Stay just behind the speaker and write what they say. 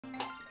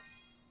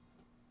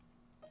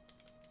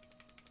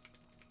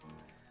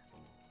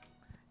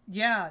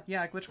Yeah,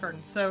 yeah, Glitch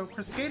Garden. So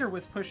Crusader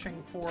was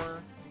pushing for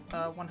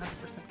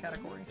 100%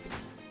 category.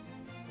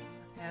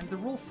 And the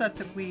rule set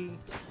that we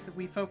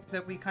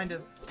kind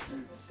of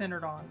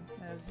centered on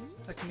as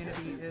a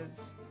community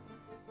is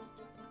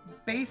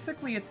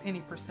basically it's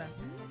any percent,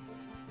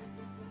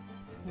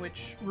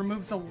 which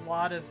removes a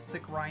lot of the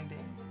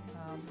grinding.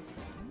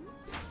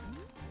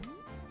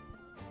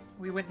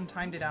 We went and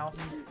timed it out,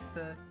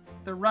 and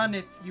the run,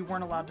 if you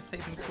weren't allowed to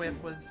save and quit,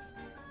 was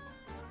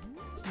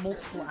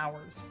multiple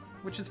hours,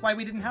 which is why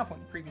we didn't have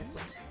one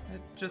previously.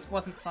 It just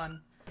wasn't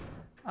fun.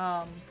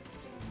 I'm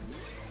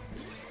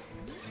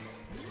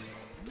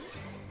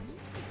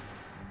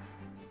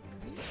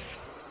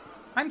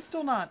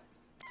still not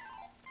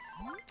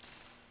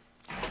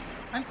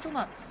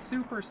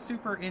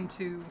super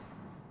into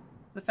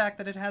the fact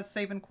that it has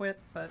save and quit,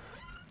 but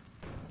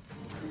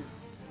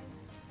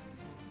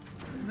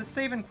the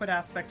save and quit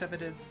aspect of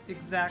it is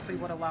exactly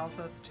what allows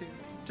us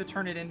to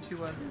turn it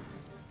into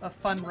a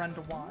fun run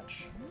to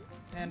watch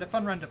and a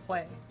fun run to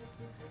play.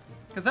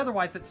 Because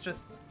otherwise it's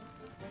just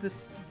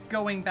this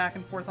going back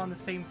and forth on the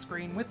same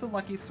screen with the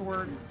lucky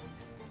sword,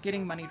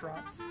 getting money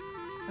drops,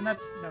 and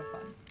that's no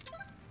fun.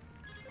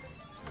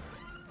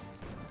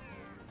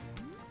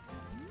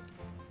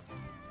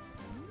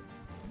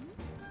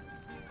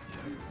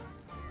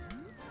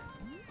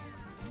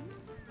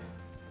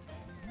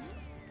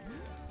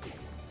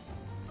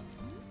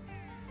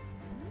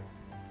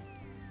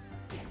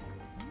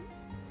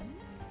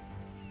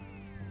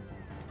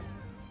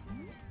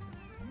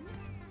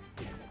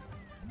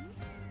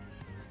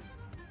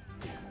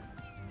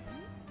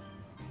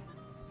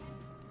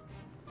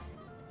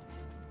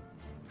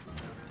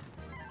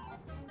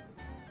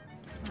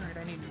 Alright,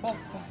 I need 12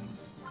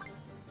 coins.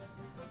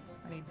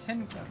 I need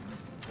 10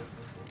 coins.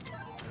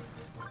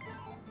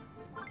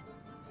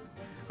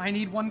 I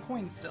need 1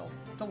 coin still.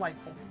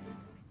 Delightful.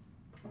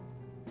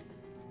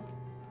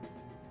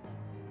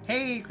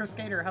 Hey,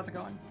 Crusader, how's it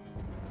going?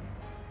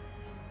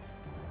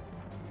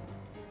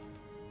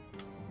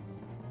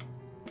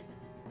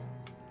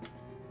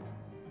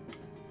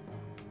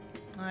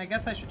 I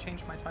guess I should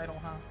change my title,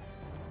 huh?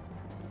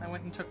 I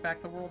went and took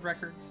back the world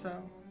record, so...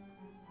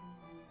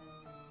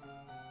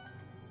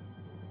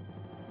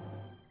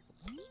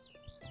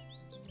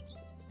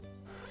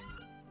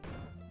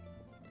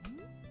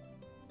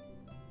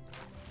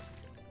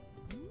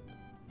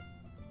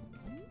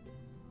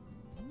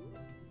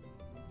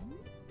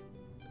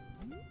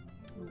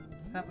 Ooh,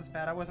 that was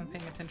bad. I wasn't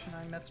paying attention.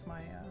 I missed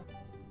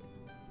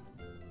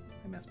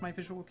my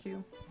visual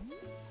cue.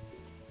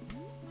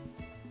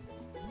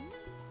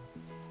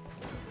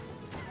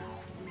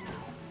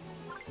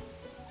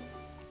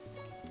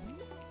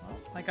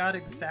 I got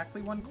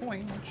exactly 1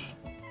 coin, which,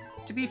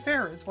 to be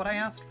fair, is what I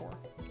asked for.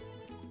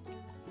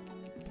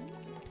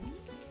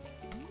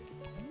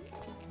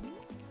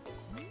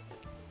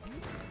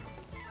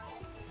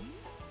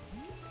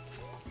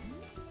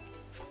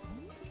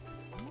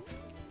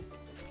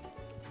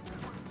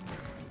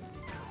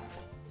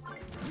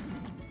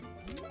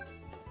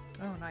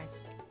 Oh,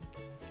 nice.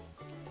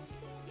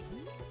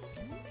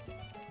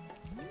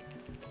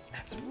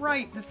 That's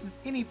right, this is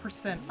any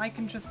percent. I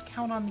can just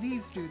count on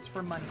these dudes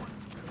for money.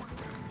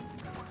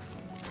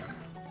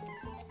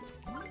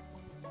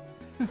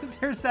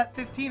 There's that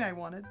 15 I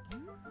wanted.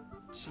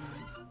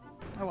 Jeez.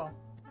 Oh well.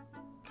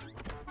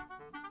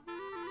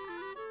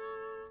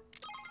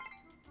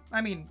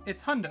 I mean,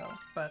 it's hundo,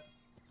 but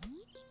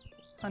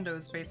hundo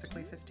is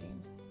basically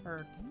 15.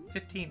 Or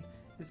 15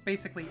 is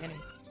basically any.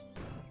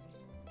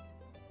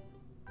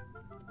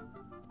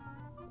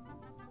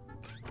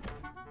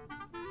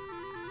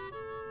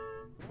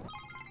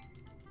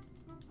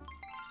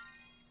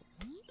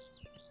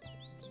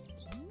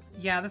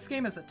 Yeah, this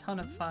game is a ton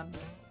of fun.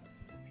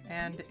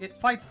 And it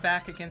fights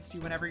back against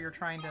you whenever you're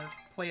trying to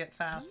play it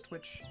fast,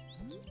 which...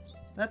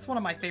 that's one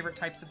of my favorite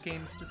types of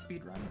games to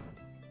speedrun.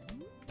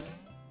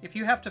 If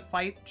you have to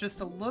fight just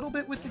a little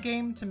bit with the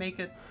game to make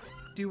it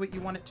do what you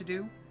want it to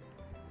do,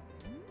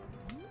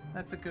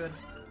 that's a good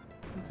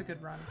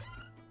run.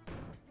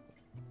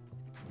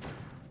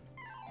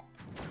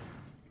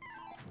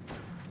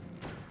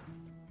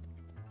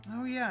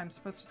 Oh yeah, I'm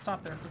supposed to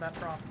stop there for that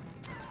drop.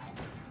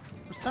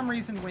 For some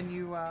reason, when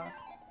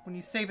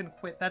you save and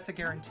quit, that's a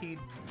guaranteed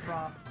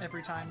drop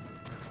every time.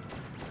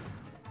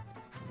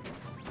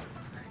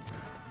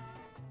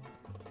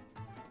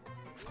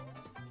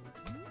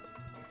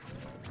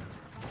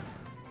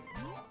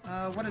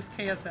 What is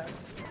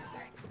KSS?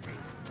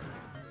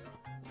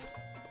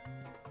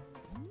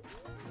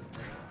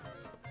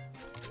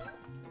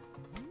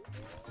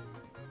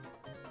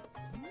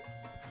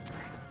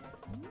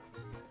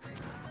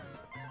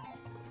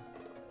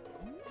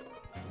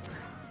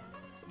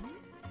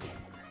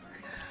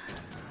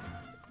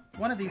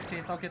 One of these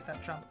days I'll get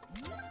that jump.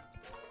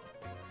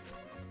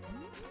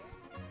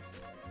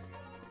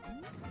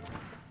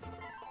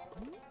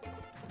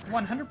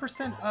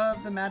 "100%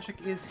 of the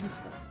magic is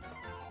useful."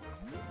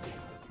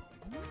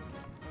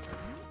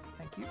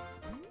 Thank you.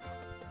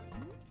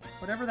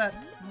 Whatever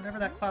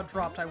that cloud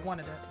dropped, I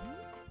wanted it.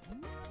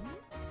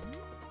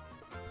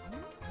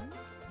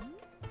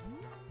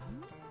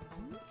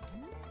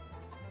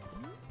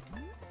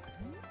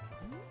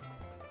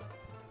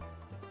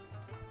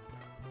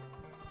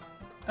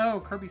 Oh,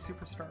 Kirby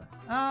Superstar.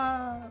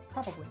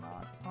 Probably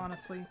not,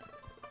 honestly.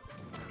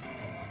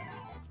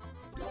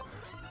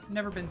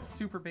 Never been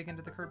super big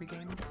into the Kirby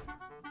games.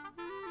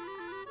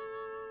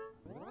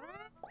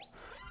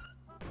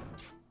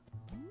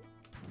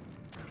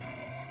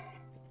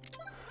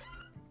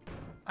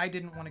 I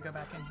didn't want to go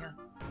back in here.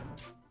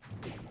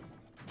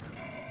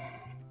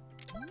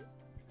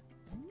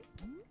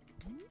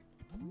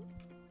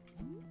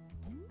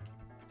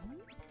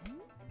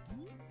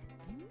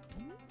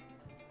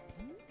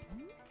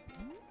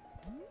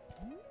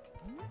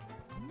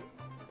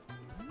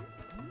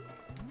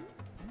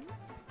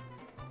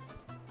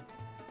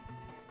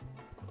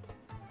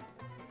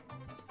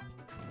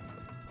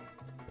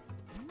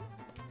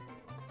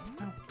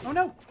 Oh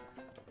no!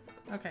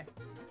 Okay,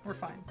 we're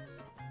fine.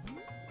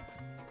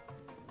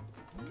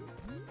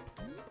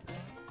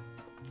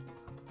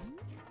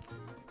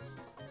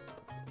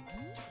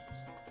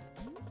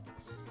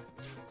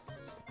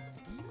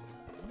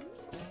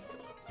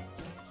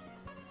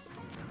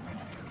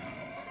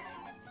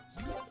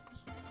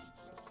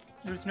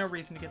 There's no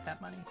reason to get that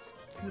money.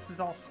 This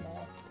is all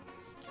small.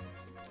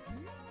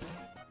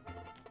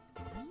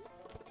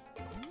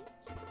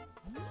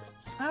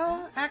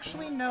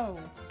 Actually, no.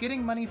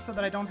 Getting money so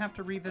that I don't have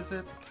to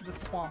revisit the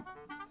swamp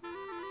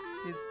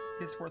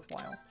is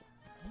worthwhile.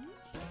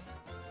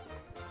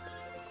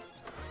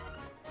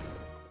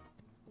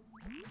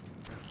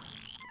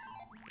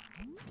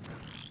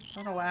 So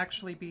that'll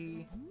actually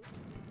be...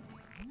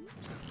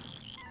 Oops.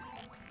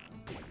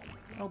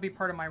 That'll be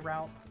part of my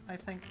route, I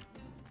think.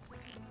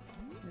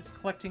 Is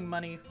collecting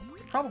money,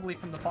 probably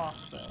from the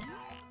boss, though.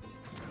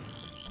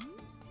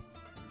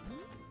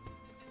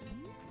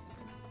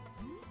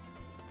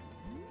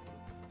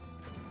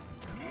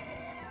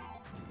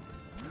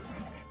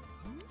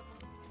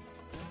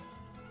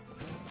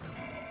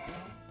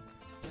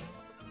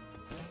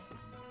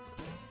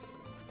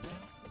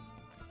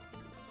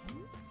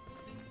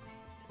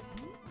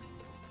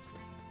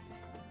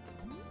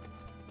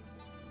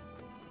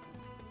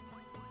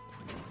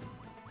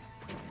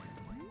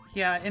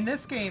 Yeah, in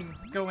this game,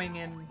 going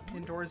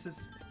indoors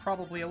is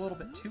probably a little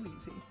bit too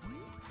easy.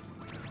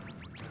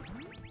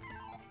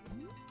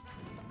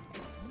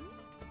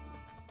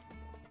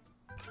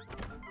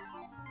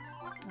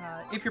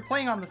 If you're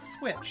playing on the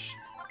Switch,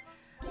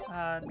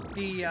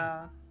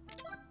 the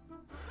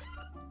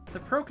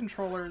Pro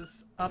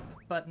Controller's up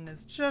button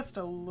is just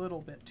a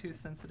little bit too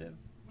sensitive.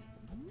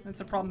 It's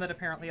a problem that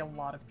apparently a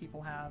lot of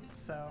people have,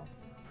 so...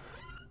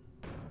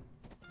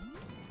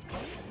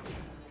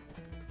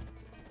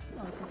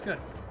 Oh, this is good.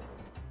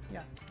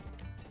 Yeah.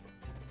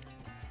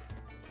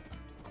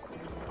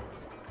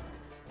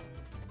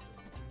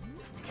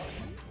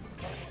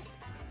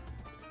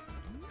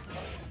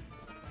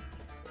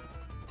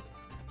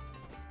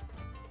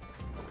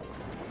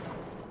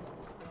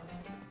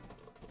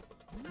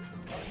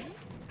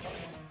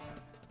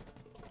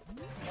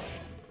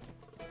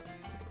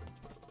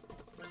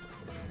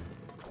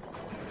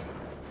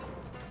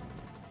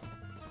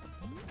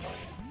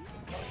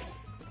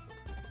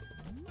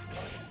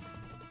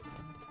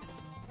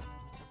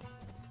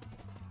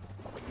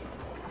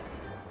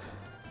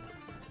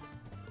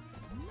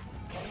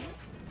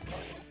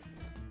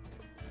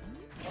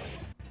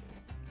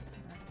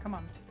 Come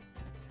on.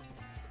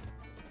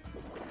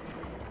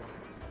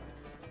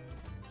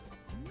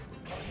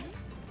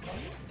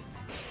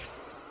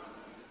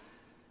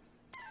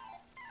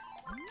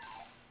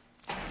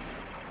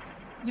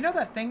 You know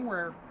that thing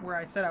where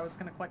I said I was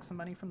going to collect some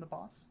money from the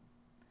boss?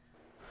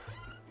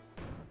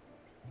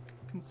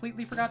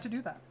 Completely forgot to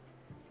do that.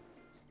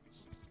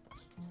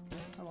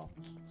 Oh well.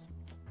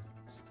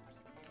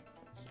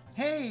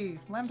 Hey,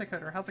 Lambda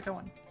Coder, how's it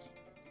going?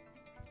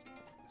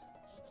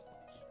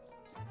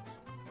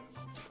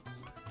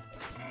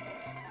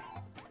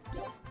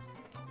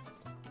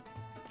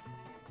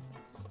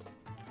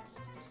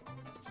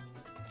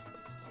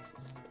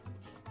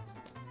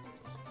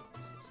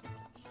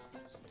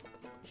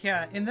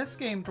 Yeah, in this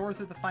game,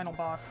 doors are the final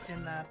boss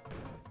in that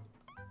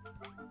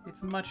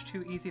it's much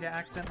too easy to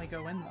accidentally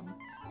go in them.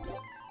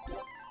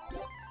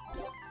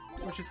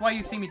 Which is why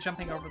you see me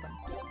jumping over them.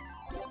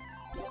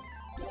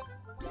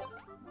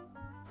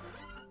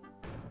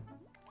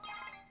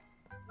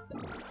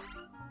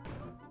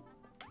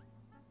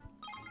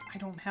 I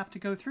don't have to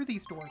go through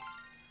these doors.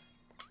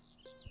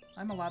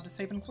 I'm allowed to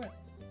save and quit.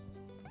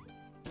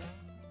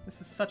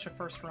 This is such a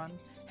first run.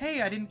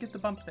 Hey, I didn't get the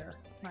bump there.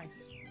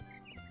 Nice.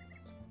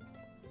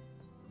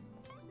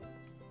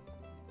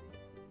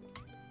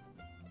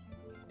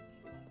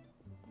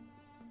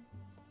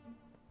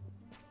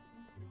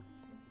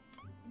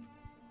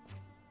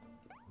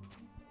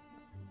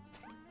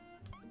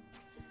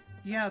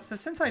 Yeah, so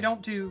since I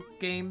don't do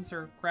games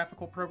or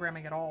graphical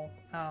programming at all,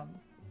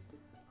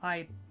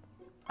 I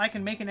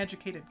can make an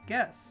educated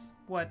guess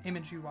what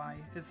image UI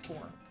is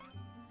for.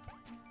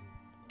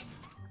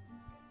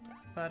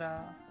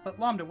 But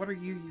Lambda, what are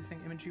you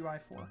using image UI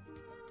for?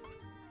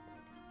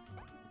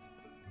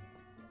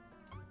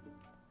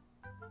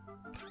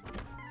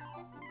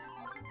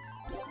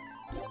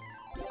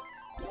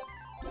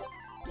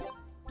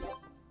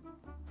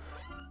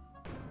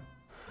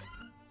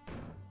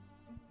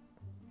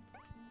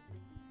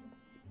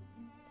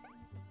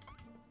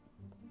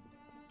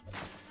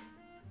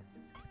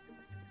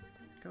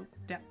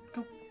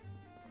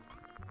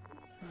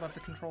 love the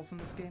controls in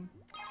this game.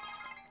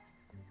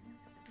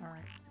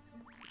 Alright.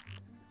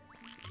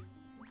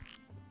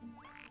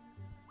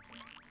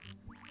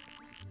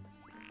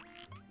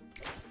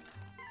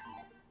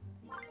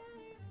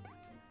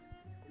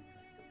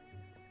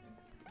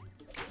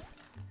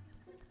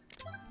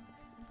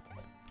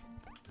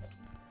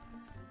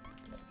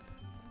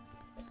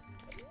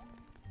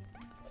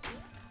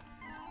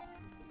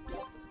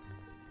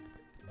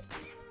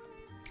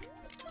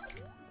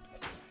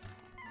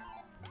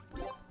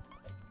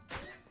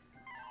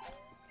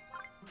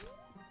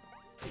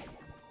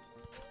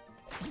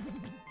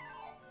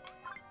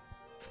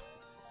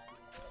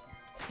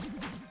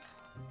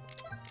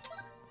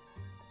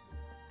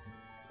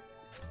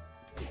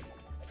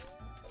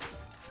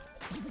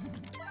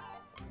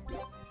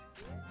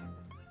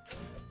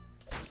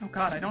 Oh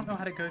god, I don't know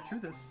how to go through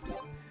this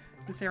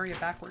area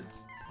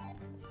backwards.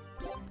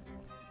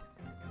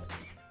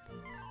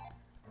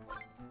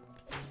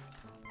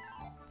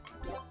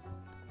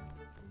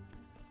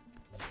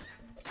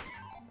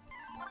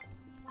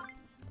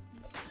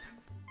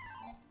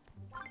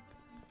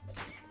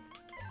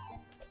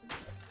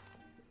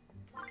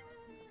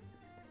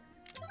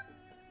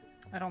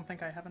 I don't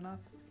think I have enough.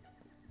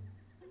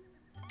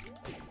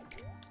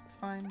 It's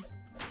fine.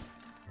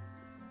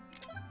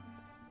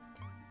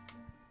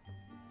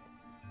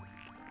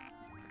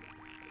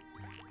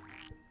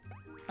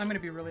 I'm gonna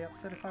be really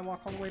upset if I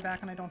walk all the way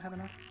back and I don't have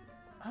enough.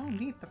 Oh,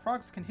 neat. The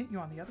frogs can hit you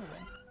on the other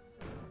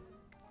way.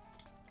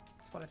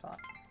 That's what I thought.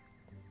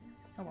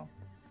 Oh well.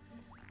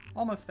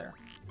 Almost there.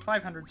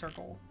 500's our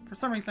goal. For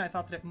some reason I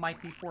thought that it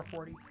might be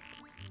 440.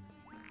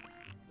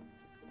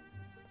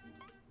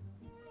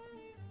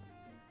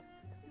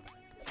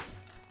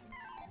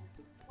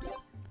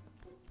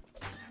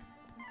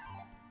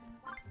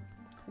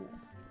 Cool.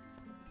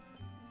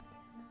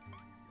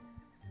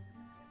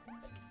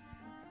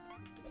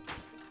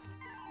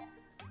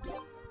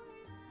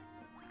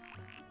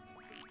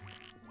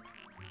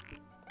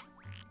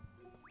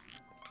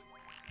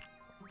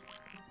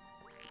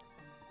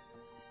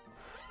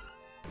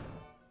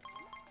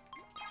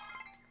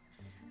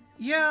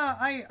 Yeah,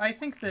 I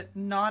think that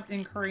not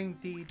incurring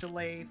the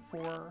delay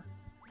for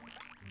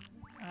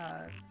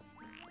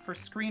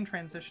screen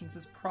transitions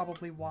is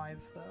probably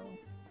wise, though.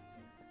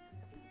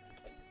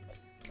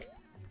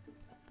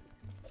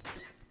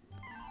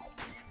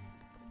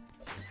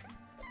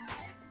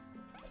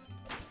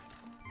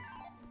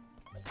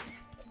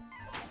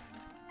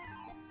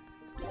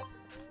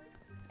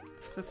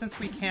 So since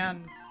we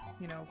can,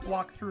 you know,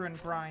 walk through and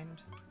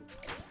grind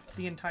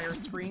the entire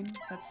screen,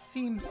 that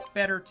seems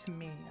better to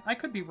me. I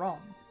could be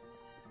wrong.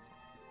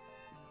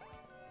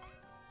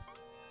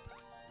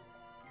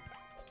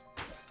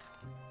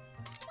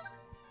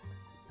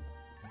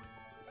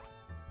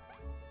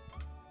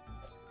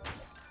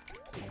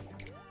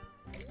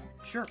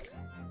 Jerk.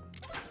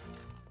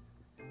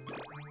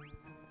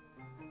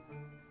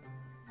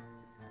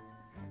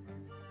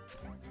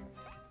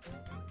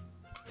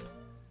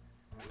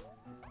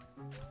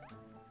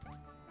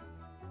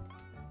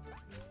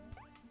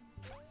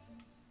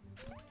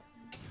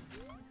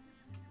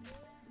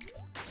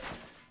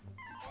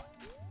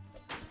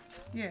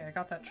 Yeah, I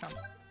got that chump.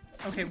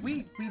 Okay,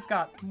 we've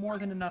got more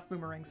than enough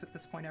boomerangs at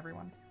this point,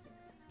 everyone.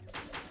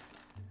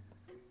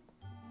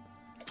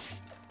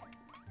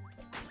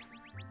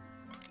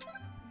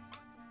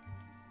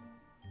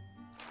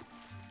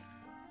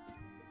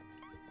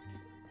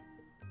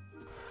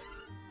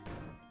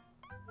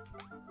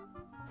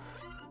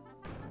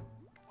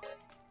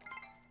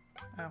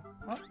 Oh,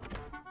 well.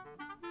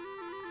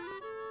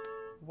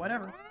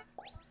 Whatever.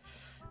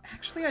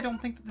 Actually, I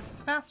don't think that this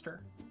is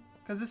faster.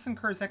 Because this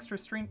incurs extra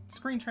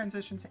screen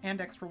transitions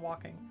and extra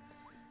walking.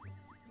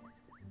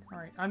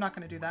 Alright, I'm not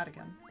going to do that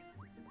again.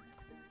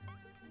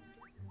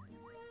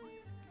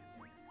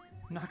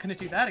 I'm not going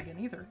to do that again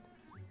either.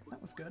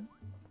 That was good.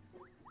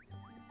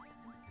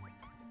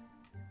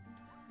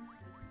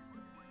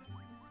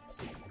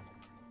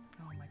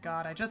 Oh my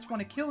god, I just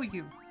want to kill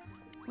you.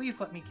 Please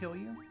let me kill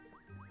you.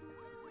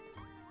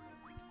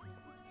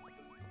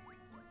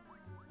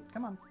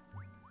 Come on.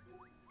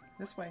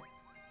 This way.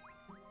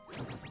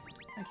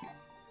 Thank you.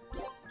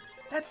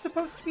 That's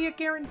supposed to be a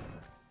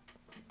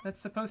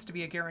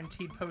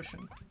guaranteed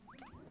potion.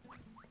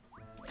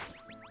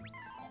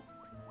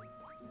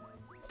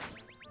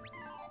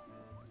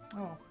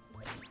 Oh.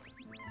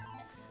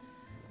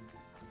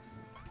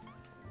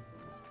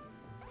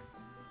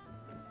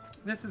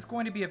 This is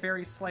going to be a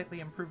very slightly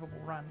improvable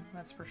run,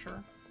 that's for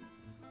sure.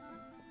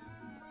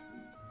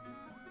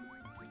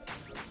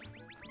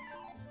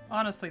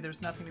 Honestly,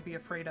 there's nothing to be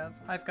afraid of.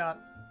 I've got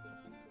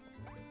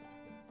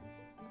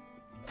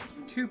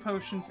 2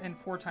 potions and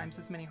 4 times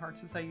as many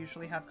hearts as I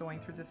usually have going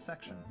through this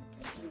section.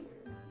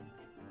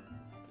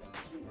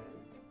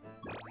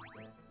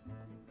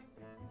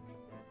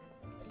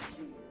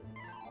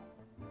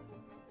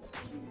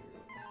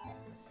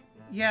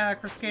 Yeah,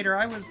 Crusader,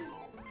 I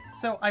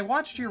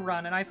watched your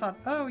run and I thought,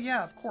 oh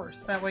yeah, of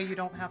course, that way you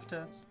don't have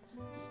to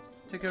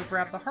go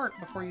grab the heart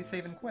before you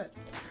save and quit.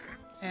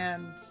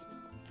 And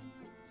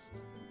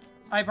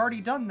I've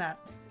already done that.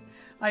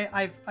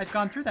 I've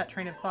gone through that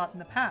train of thought in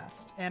the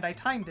past, and I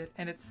timed it,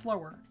 and it's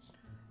slower.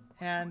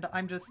 And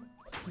I'm just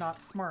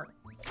not smart,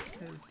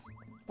 is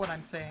what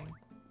I'm saying.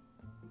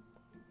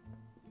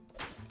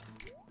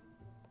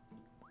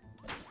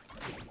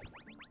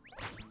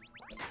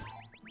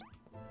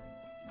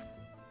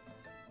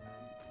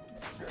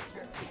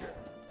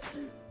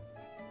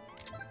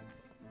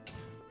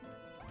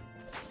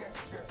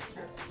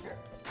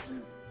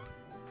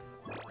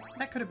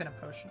 That could have been a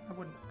potion. I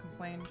wouldn't have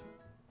complained.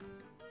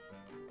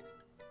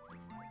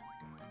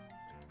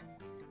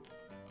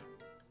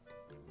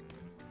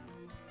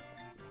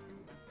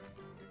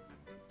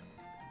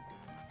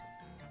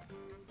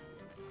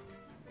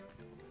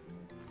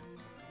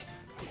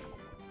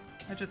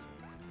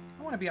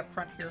 I want to be up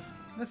front here.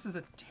 This is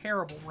a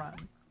terrible run.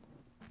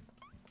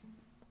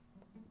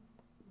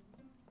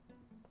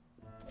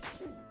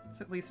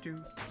 Let's at least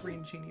do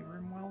Green Genie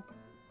Room well.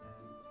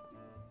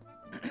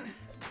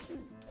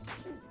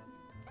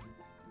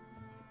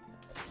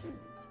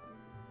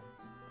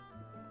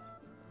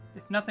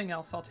 If nothing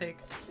else, I'll take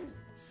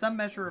some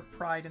measure of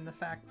pride in the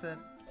fact that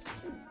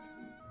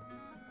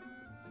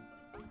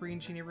Green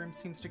Genie Room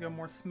seems to go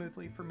more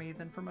smoothly for me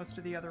than for most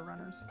of the other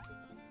runners.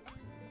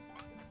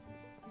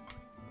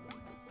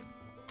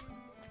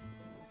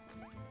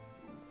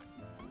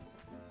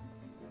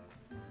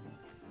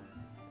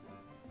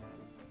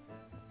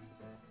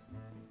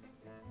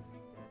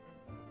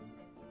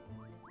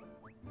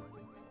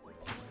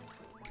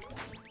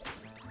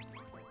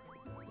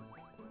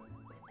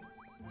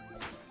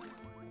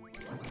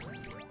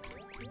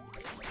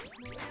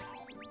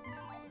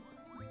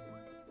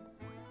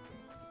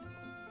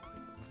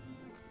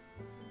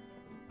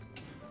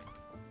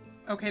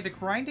 Okay, the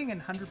grinding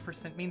and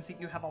 100% means that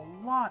you have a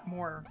lot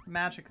more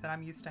magic than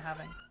I'm used to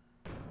having.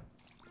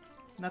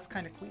 And that's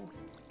kind of cool.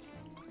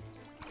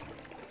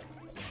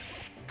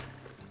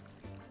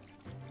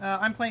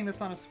 I'm playing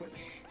this on a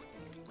Switch.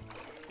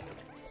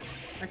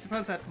 I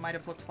suppose that might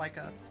have looked like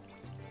an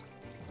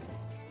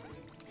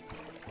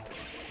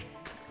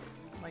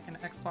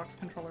Xbox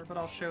controller, but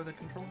I'll show the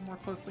controller more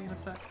closely in a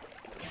sec.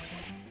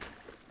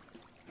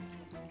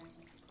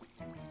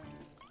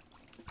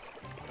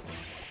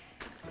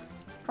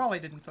 Probably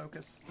didn't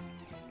focus.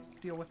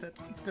 Deal with it.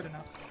 It's good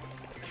enough.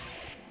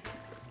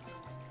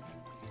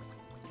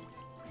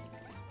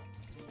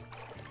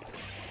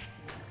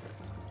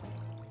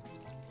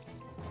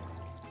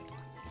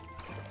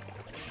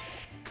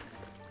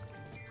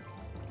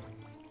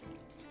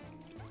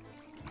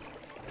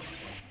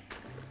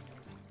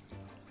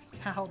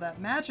 Cow, that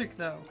magic,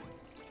 though.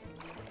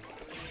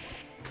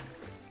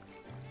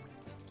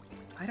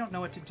 I don't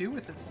know what to do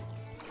with this.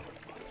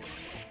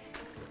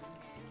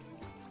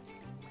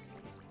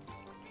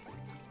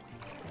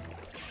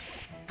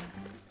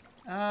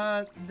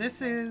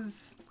 This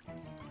is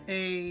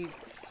a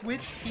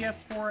Switch,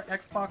 PS4,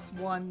 Xbox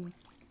One,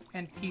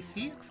 and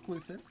PC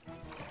exclusive.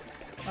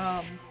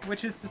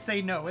 Which is to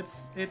say, no,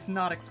 it's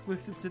not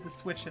exclusive to the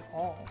Switch at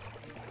all.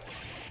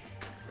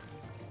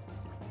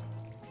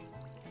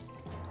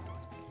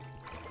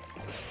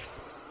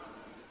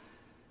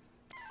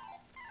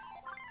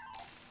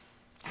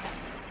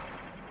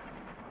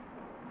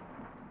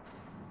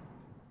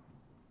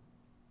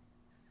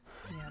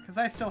 Yeah, because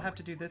I still have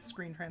to do this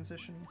screen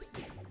transition.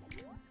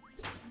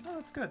 Oh,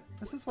 that's good.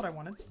 This is what I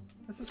wanted.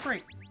 This is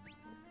great.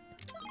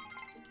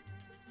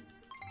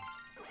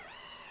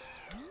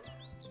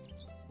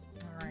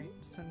 Alright,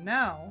 so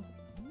now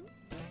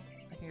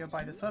I can go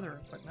buy this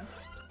other equipment.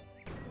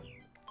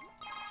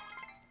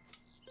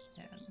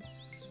 And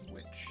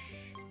switch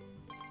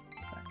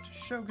back to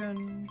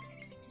Shogun.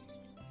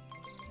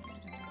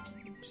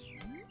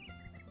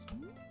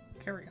 And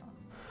carry on.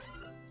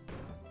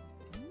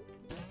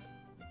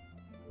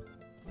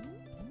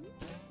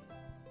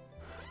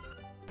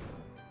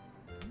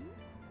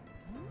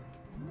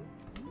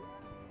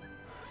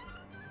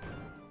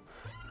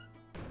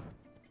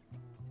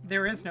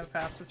 There is no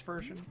fastest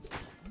version.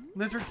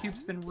 Lizard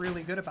Cube's been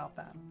really good about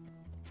that.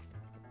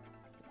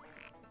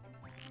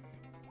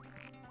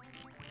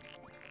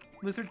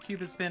 Lizard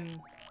Cube has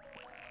been,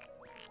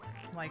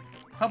 like,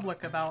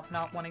 public about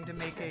not wanting to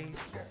make a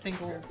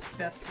single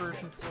best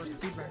version for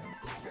speedrunning.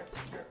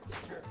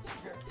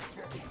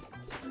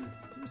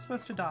 You're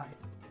supposed to die.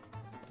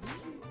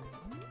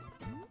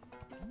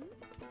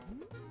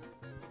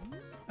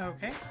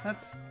 Okay,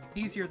 that's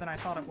easier than I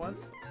thought it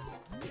was.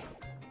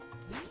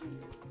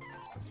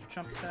 Supposed to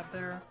jump stab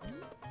there.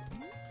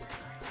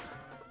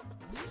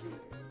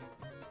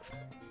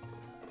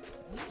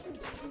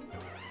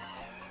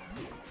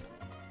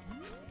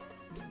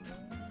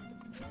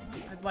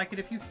 I'd like it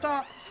if you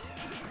stopped.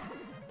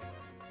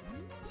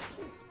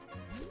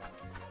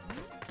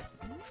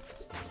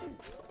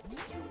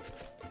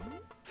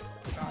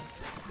 Oh god.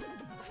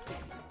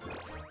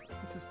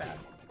 This is bad.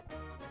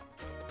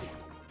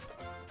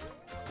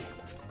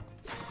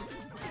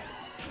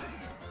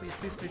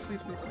 Please, please, please,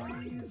 please, please,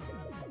 please.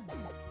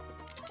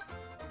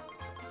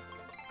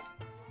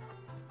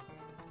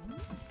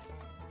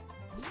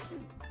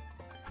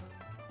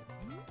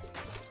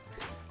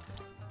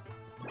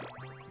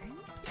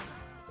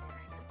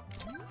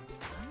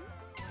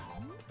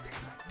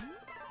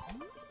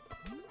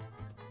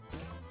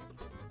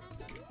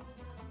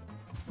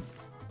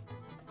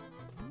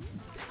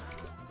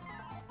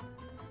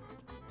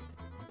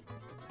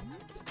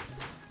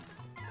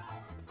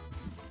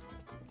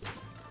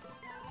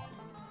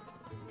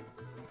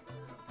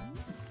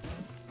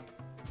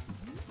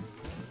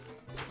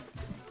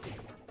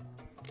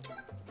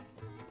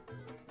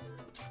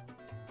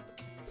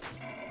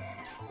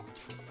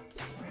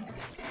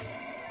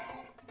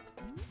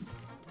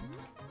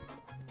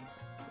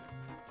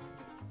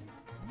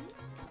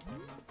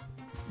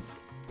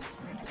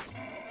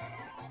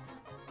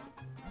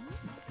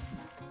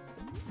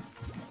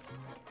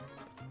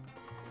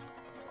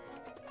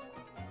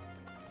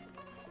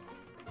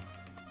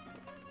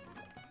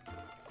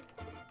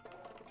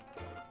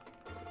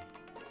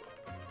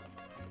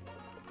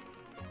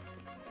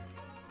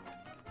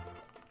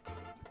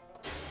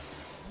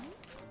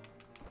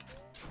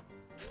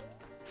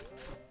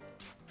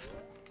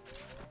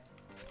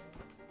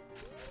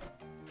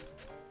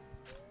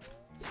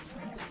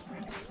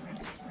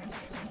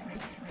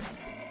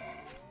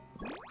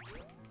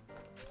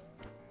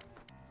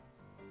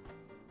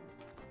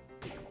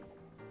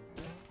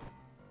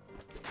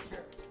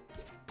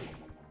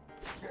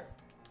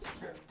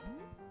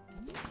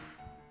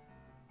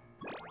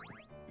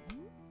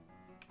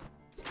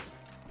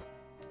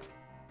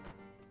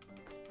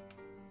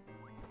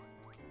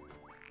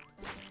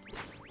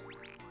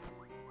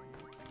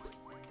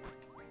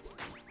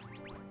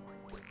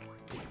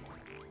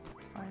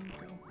 fine,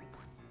 go.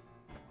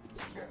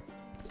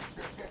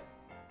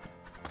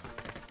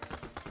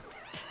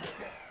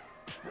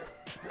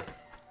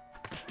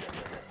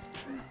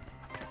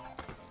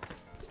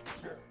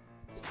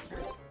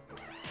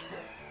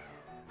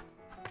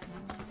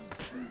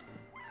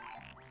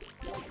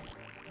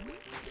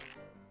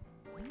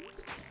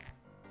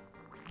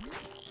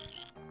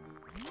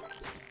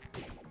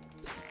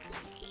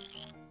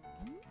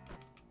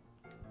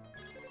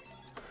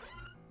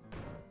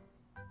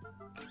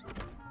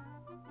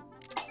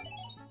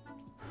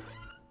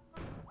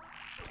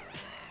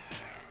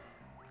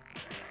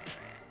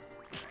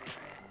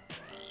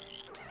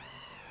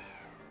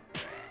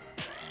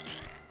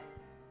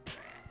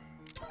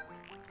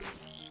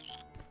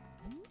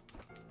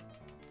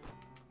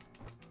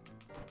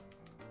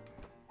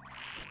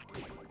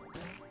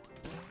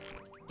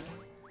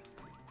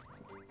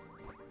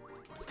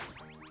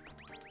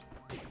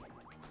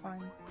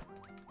 Fine.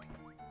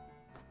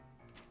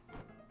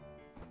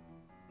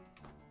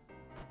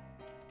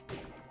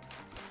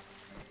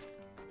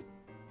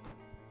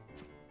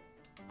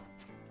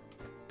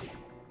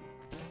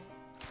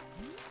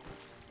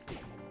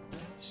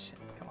 Shit,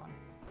 come on.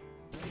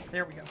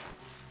 There we go.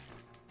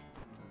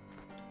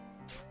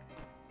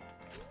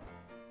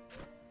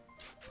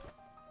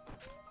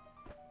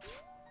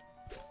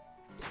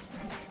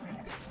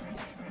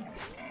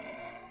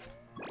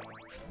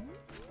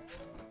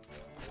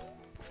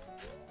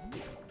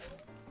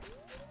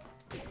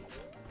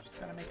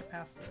 Gotta make it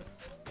past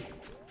this.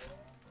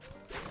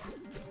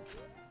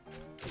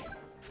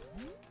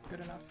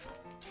 Good enough.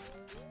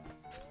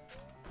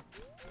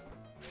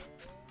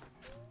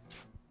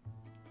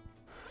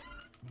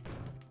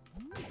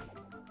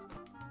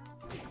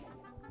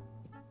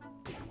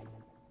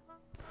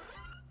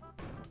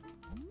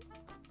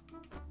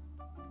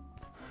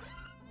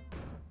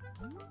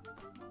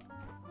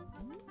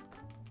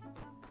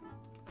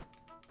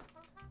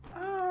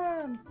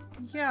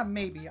 Yeah,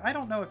 maybe. I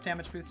don't know if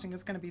damage boosting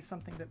is going to be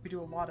something that we do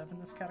a lot of in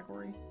this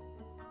category.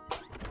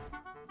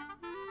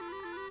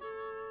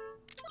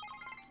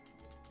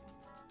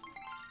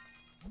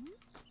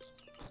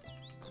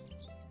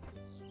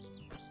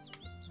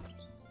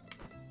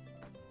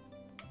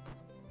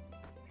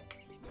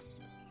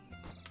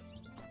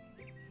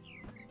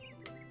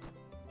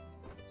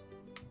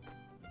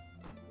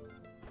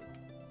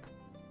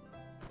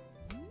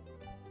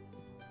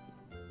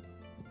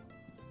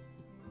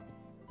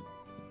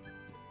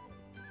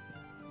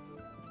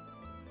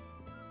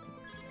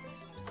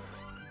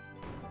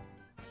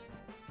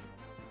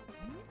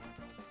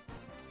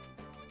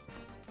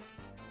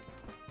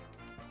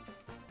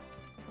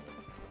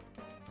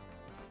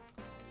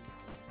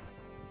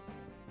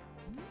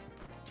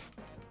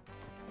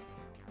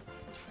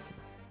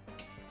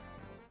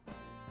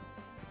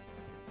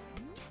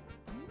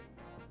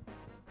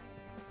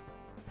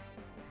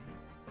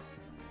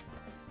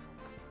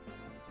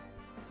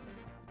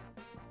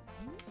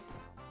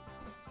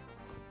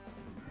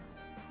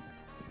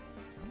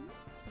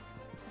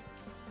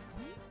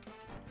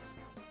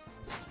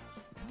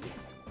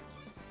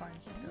 Fine,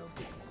 go.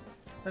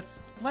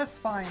 That's less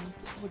fine.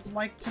 Would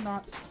like to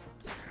not...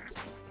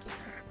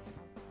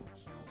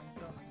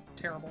 Ugh,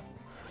 terrible.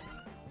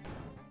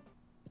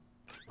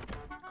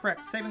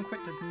 Correct, save and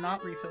quit does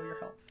not refill your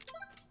health.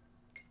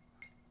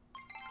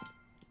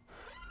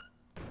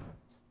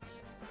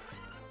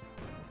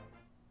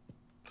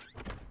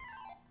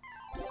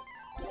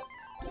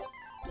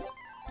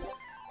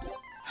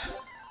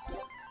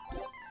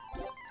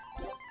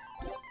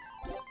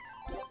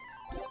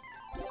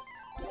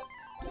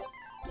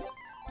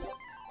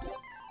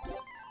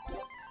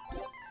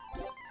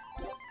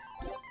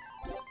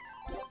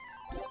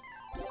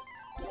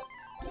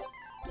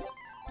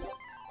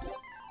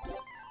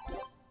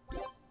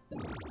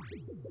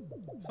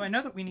 So I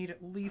know that we need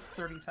at least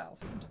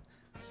 30,000.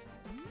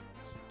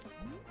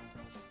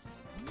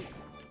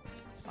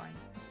 It's fine.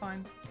 It's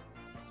fine.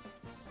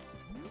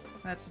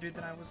 That's the dude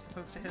that I was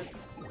supposed to hit.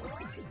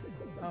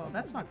 Oh,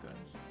 that's not good.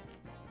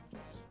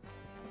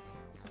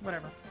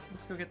 Whatever.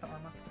 Let's go get the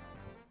armor.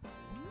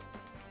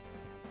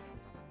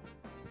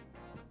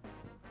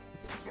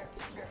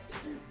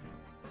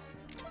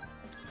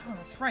 Oh,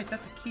 that's right.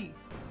 That's a key.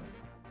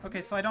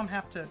 Okay, so I don't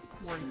have to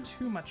worry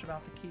too much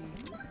about the key.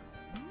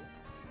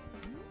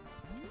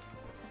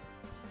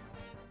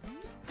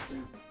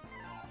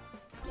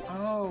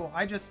 Oh,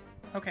 I just...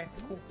 Okay,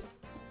 cool.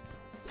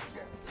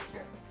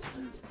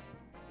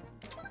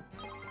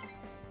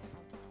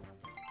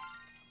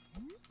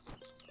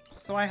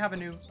 So I have a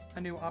new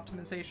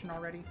optimization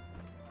already.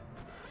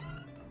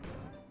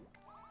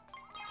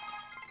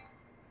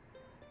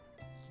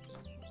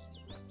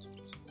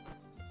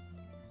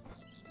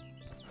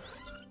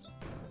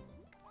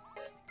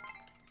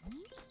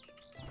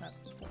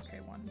 That's the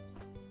 4K one.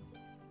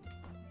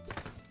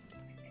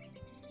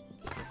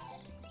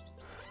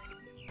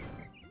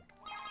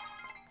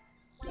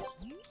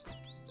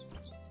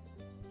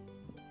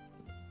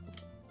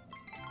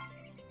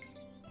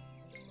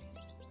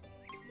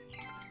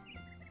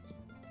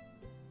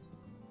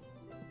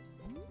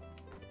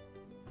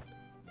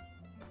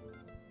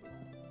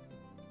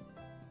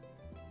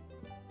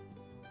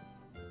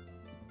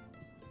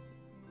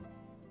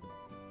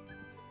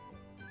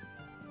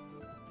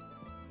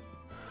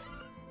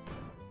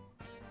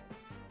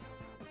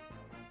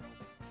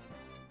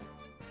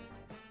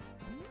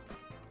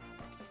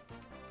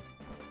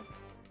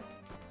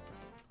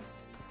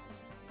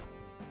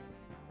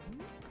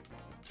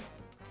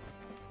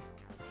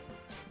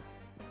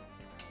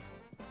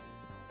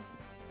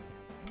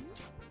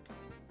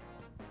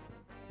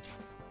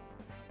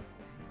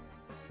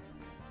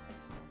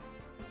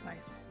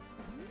 Nice.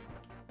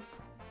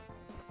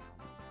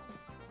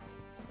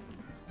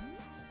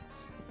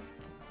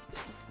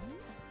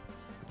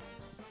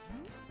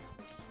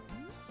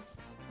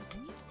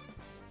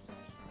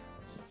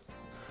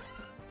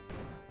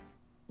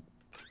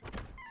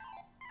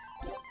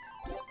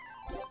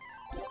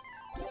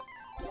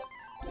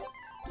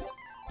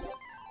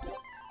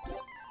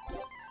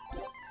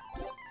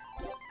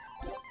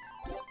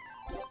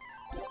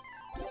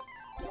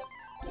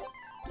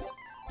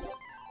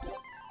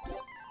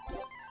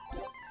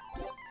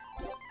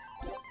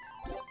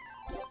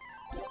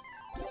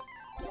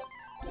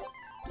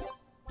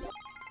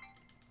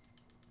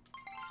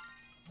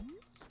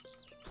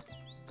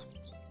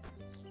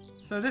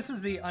 So this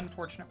is the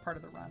unfortunate part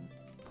of the run.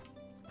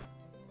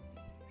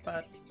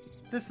 But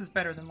this is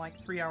better than like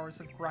 3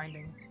 hours of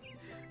grinding,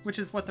 which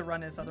is what the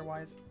run is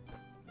otherwise.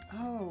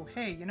 Oh,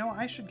 hey, you know,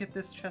 I should get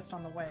this chest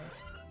on the way.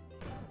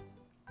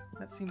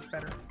 That seems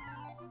better.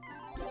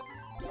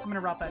 I'm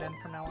gonna route that in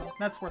from now on.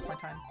 That's worth my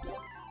time.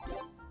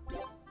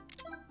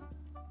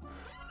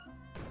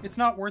 It's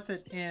not worth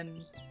it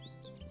in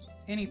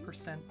any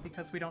percent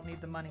because we don't need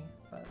the money,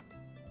 but...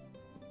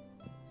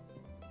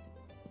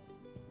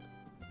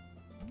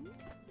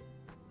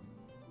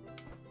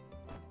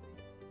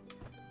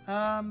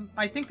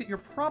 I think that you're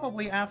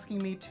probably asking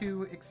me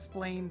to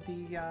explain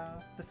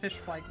the fish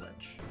fly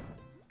glitch.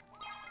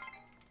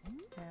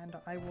 And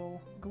I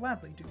will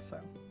gladly do so.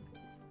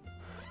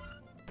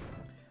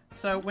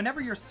 So,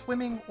 whenever you're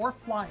swimming or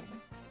flying,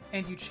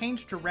 and you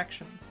change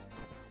directions,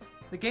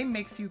 the game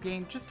makes you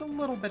gain just a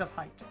little bit of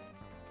height.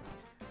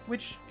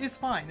 Which is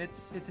fine.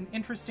 It's an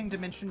interesting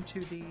dimension to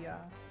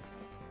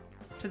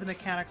the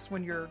mechanics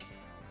when you're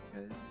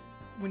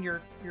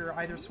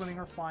either swimming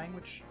or flying,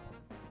 which...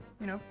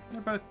 You know, they're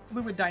both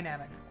fluid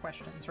dynamic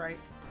questions, right?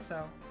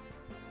 So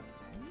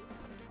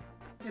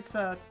it's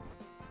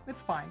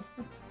fine.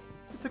 It's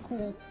a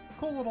cool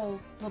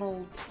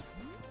little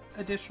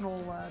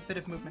additional bit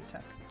of movement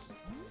tech.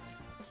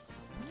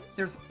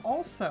 There's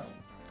also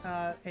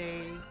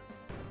a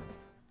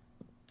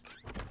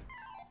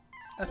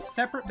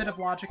separate bit of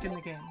logic in the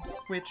game,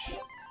 which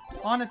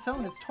on its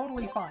own is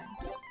totally fine.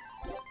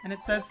 And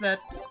it says that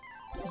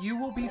you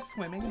will be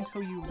swimming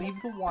until you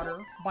leave the water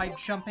by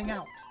jumping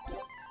out.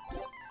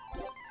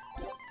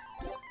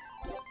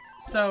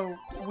 So,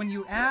 when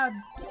you add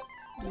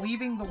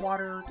leaving the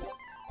water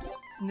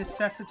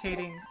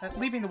necessitating,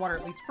 leaving the water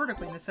at least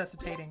vertically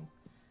necessitating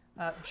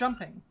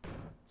jumping.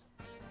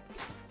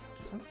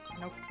 Oh,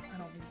 nope, I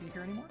don't need to be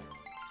here anymore.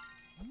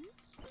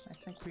 I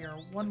think we are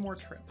one more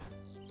trip.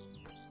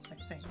 I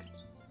think.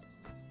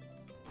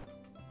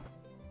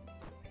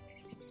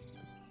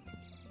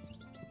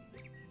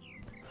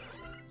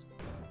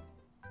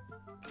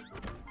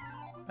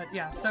 But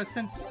yeah, so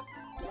since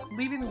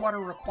leaving the water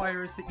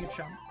requires that you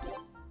jump,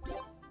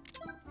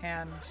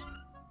 and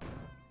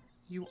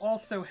you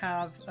also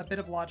have a bit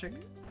of logic.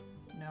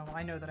 No,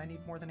 I know that I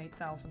need more than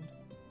 8,000.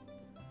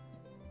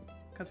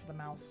 Because of the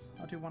mouse.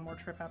 I'll do one more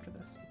trip after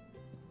this.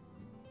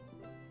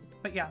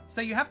 But yeah, so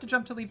you have to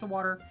jump to leave the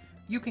water.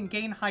 You can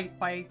gain height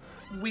by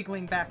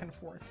wiggling back and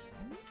forth.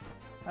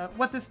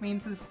 What this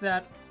means is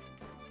that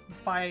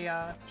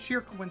by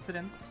sheer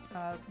coincidence,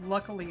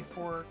 luckily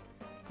for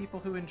people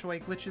who enjoy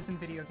glitches in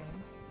video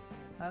games,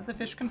 the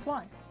fish can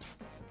fly.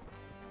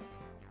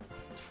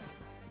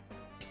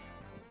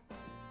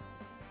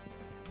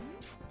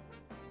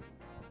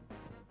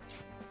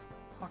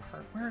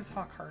 Where is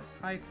Hawkheart?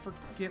 I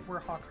forget where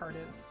Hawkheart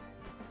is.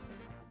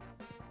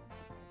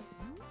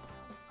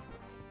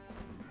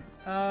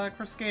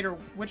 Crusader,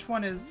 which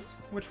one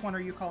are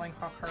you calling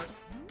Hawkheart?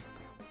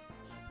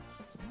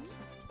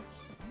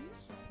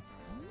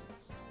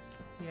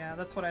 Yeah,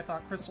 that's what I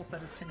thought. Crystal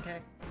said is 10k.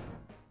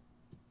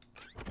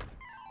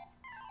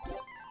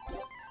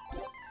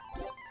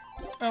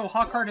 Oh,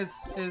 Hawkheart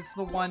is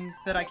the one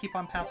that I keep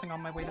on passing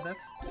on my way to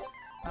this.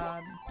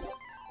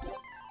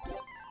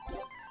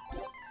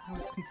 I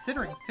was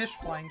considering fish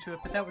flying to it,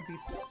 but that would be...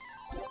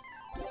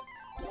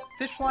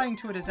 Fish flying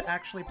to it is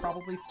actually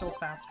probably still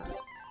faster.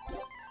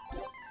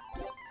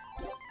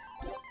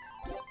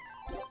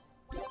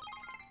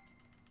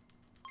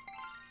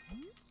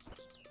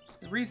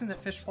 The reason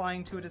that fish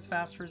flying to it is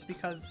faster is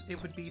because it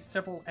would be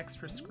several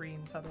extra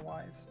screens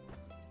otherwise.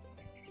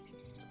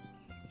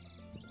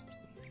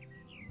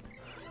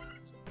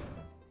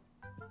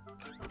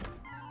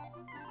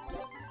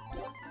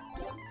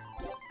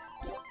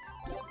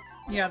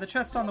 Yeah, the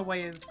chest on the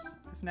way is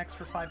an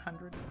extra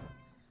 500.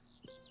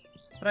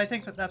 But I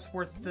think that that's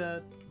worth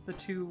the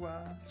two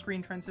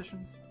screen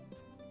transitions.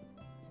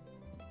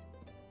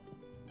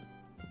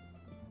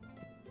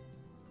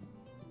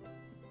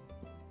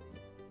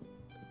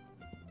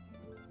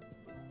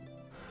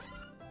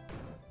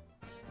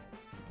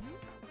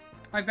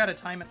 I've got to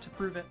time it to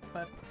prove it,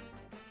 but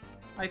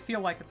I feel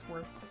like it's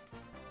worth.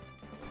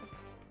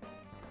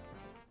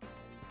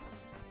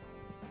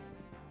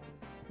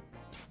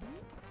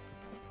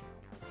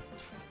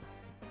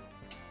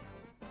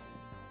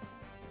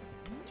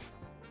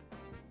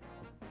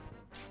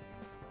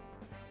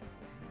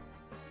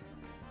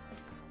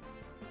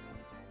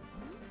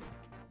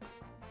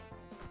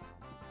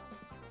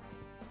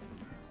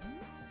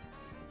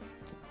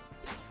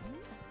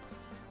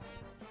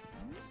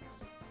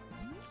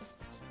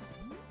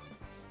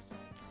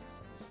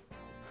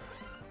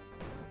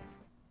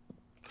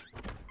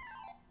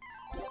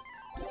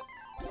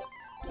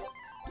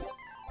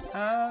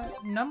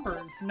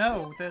 Numbers.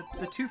 No,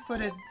 the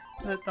two-footed,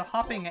 the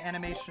hopping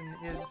animation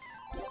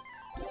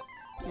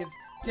is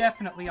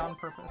definitely on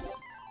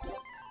purpose.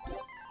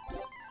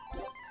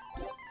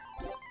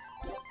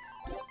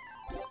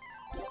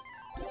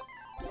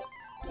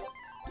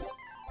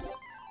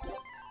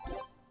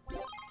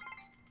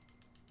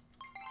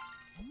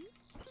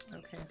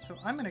 Okay, so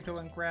I'm gonna go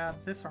and grab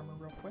this armor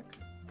real quick,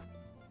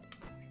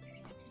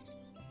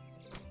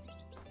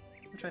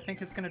 which I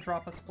think is gonna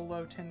drop us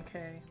below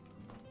 10k.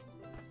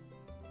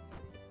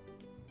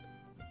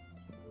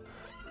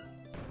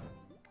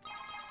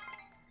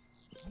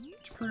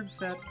 Which proves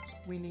that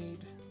we need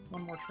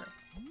one more trip.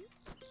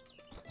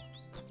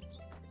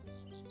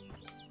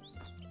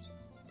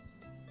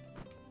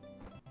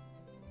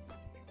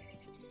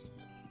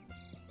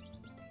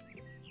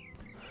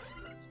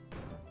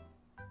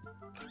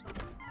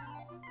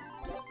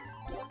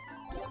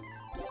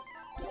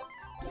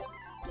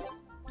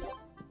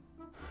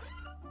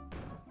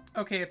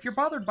 Okay, if you're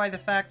bothered by the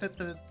fact that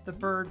the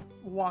bird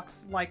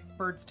walks like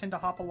birds tend to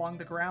hop along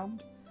the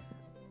ground,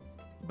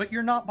 but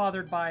you're not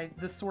bothered by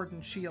the sword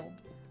and shield,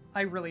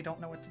 I really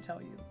don't know what to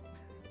tell you.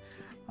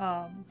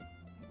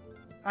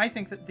 I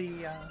think that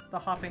the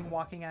hopping,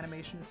 walking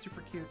animation is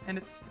super cute, and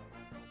it's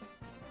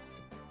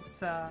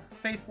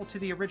faithful to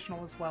the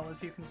original as well,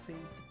 as you can see.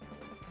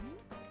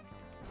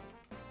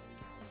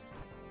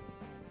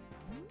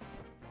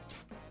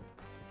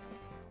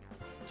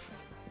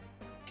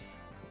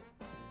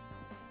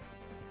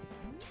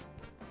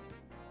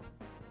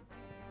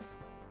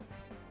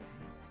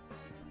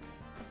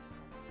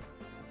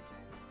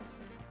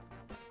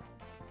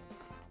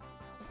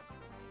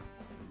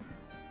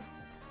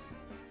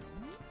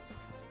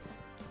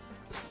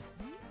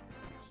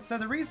 So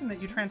the reason that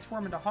you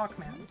transform into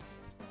Hawkman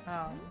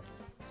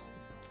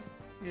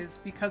is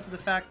because of the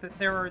fact that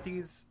there are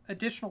these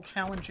additional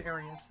challenge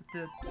areas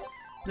that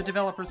the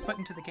developers put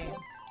into the game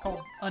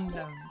called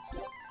unknowns.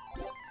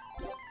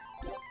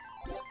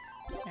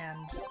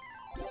 And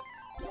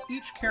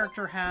each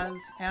character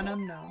has an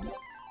unknown.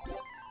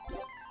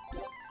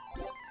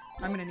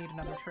 I'm going to need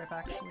another trip,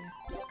 actually,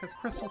 because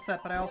Crystal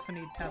Set, but I also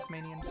need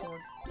Tasmanian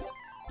Sword.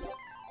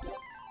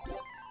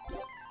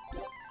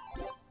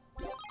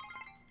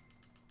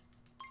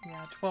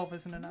 Yeah, 12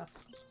 isn't enough.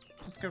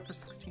 Let's go for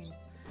 16.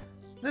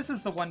 This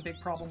is the one big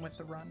problem with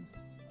the run,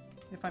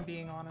 if I'm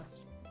being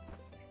honest.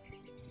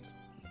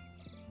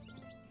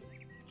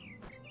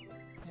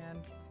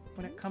 And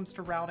when it comes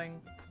to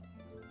routing,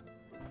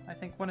 I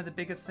think one of the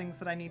biggest things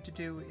that I need to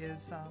do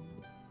is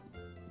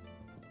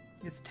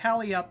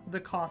tally up the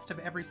cost of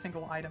every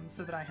single item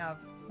so that I have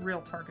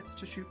real targets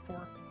to shoot for.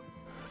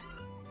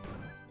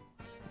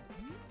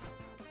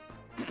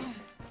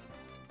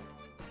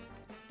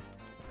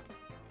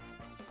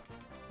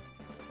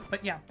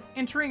 But yeah,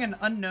 entering an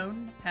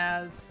unknown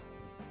as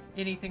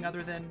anything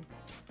other than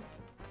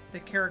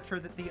the character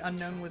that the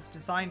unknown was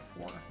designed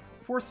for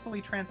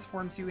forcefully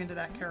transforms you into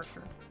that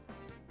character,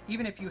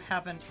 even if you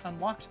haven't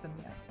unlocked them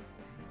yet.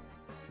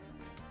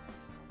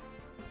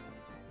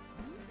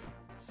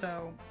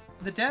 So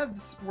the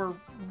devs were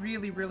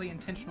really, really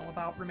intentional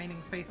about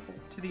remaining faithful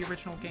to the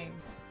original game.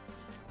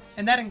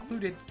 And that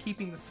included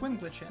keeping the swim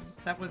glitch in.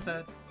 That was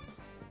a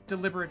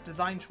deliberate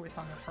design choice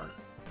on their part.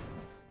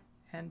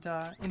 And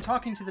in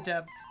talking to the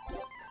devs,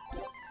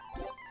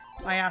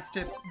 I asked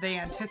if they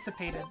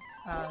anticipated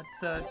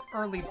the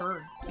early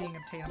bird being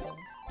obtainable.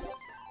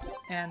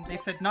 And they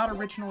said not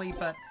originally,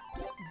 but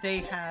they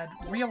had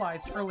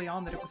realized early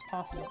on that it was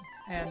possible,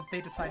 and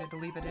they decided to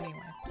leave it anyway.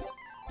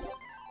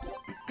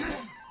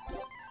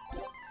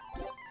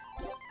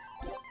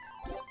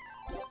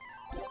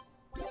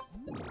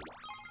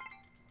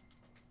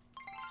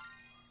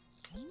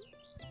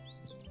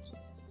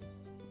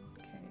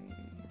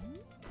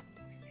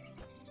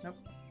 Nope.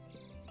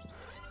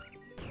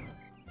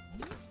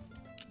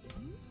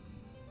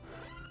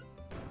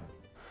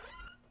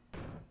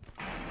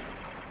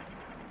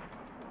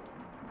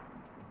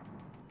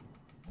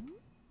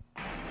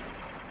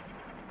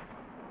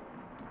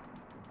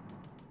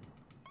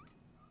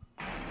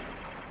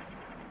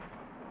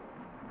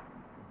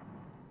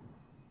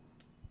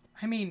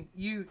 I mean,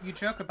 you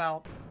joke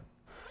about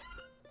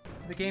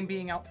the game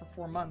being out for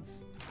 4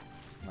 months.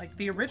 Like,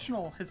 the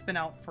original has been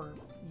out for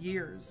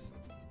years.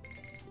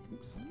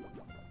 Oops.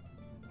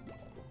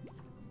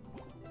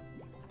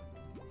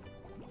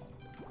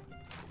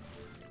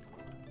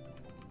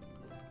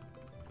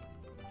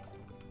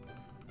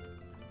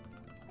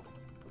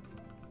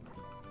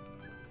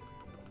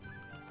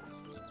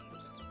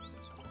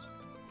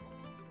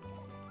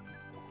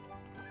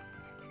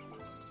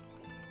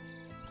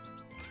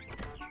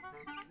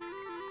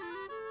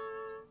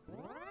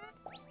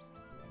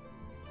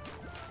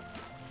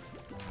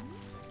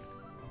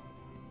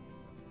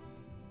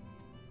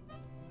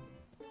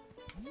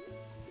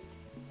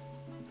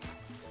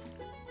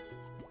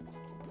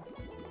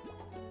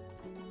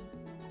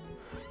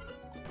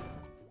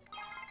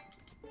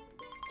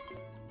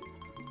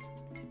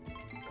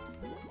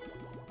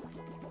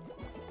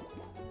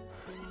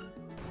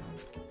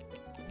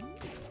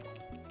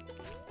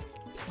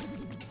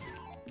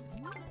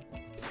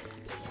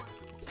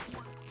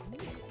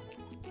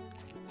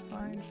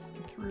 Just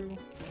get through.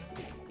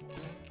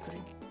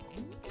 Pretty.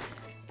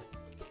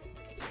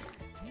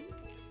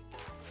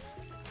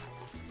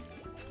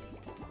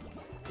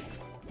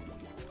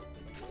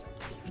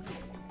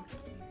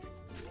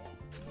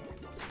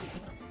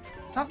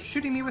 Stop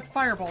shooting me with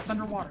fireballs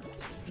underwater.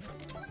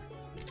 Oh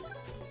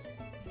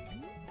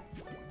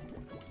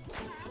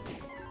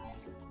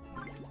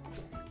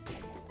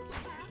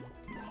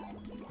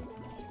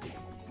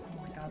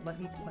my god,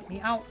 let me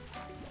out.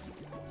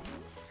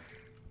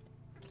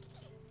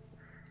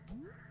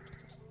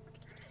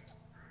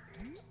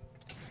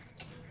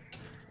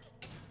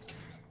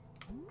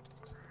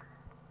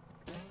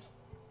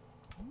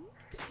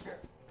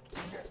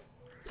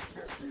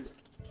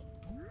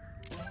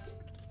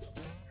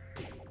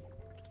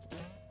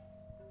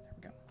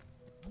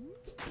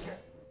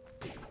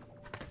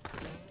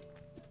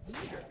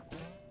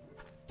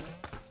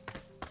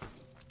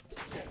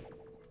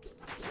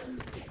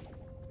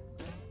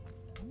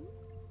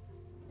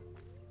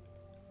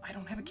 I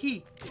don't have a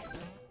key.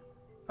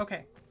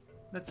 Okay,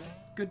 that's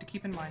good to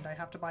keep in mind. I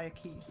have to buy a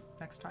key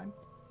next time.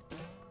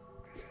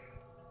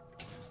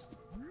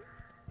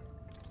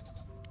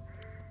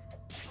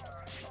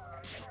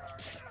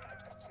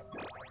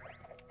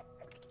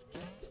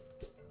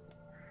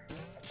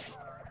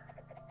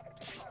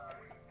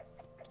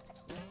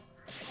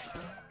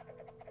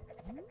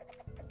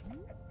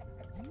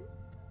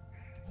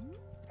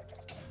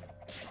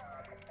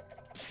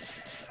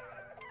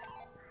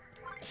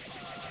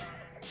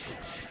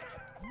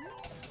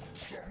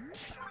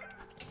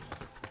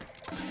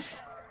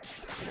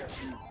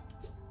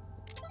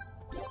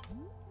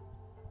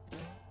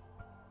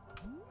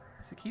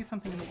 Is the key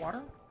something in the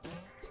water?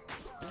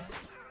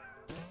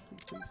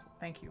 Please, please.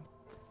 Thank you.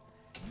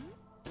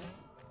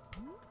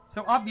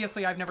 So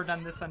obviously I've never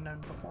done this unknown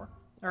before.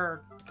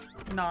 Or,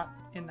 not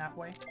in that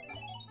way.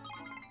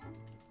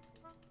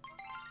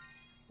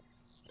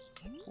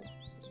 Cool.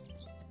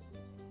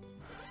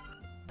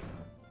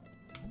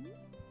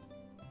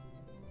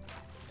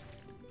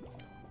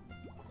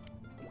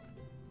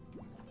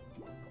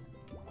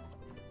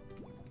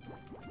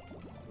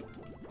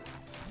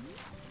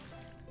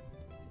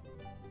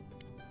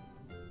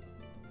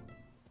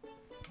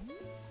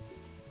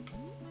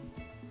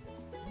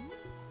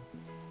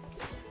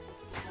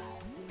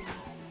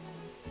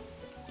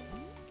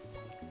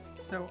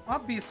 So,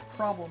 obvious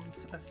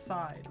problems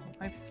aside,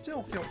 I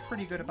still feel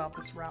pretty good about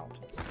this route.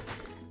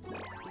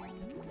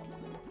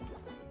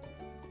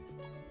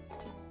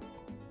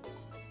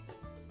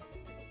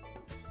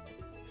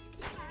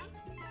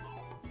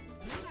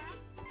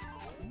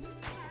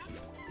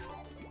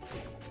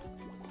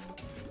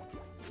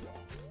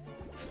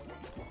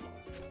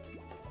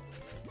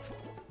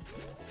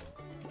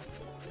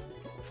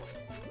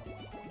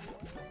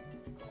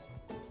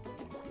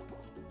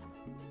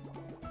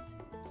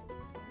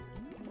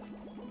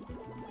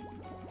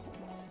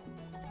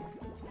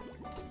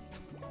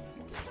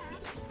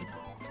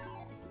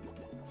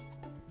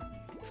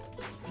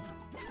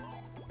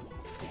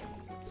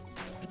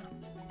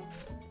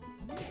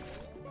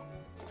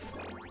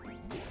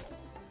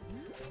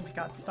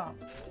 God, stop.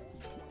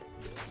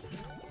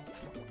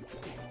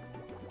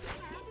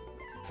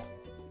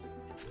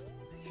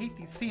 I hate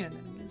these sea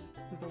enemies.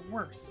 They're the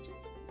worst.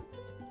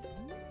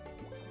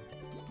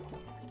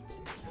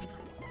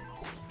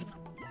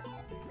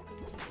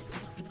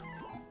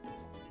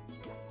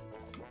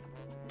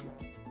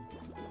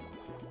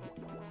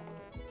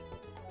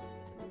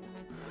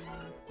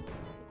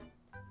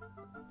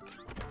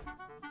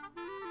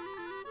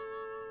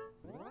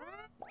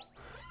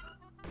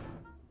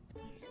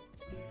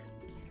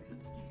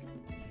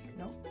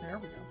 There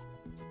we go.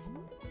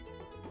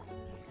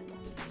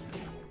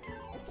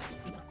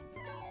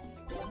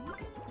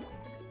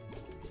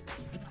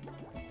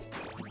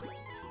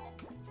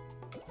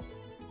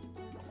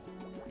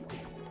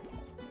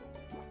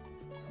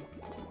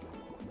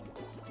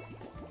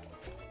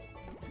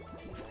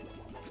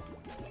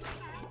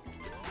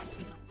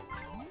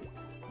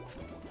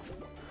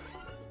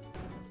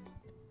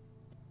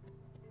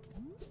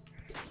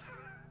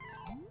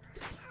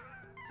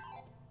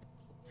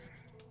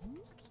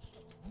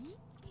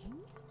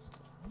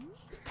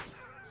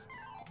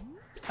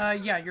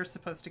 Yeah, you're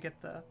supposed to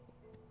get the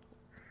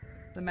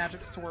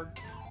magic sword.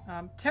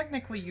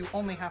 Technically, you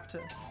only have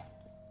to...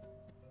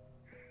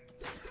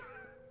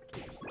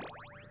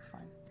 It's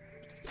fine.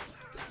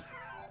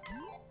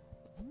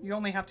 You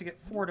only have to get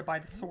 4 to buy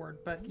the sword,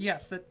 but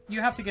yes,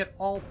 you have to get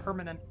all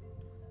permanent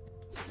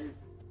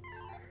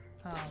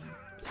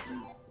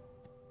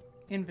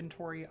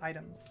inventory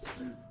items.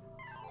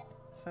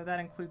 So that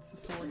includes the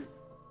sword.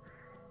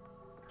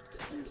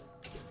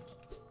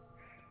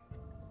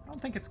 I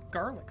don't think it's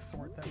garlic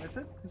sword, though, is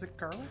it? Is it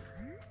garlic?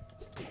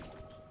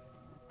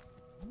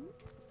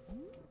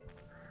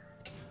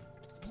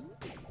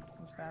 That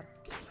was bad.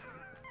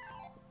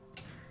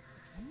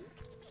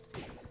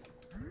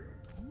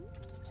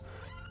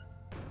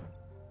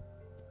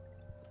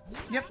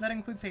 Yep, that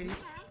includes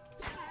Hades.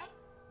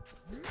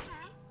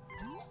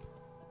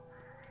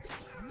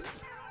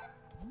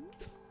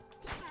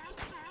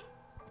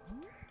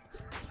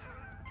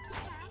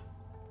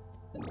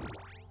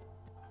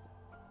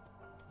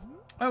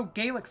 Oh,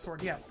 Gaelic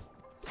sword, yes.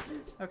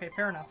 Okay,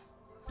 fair enough.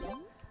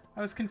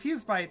 I was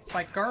confused by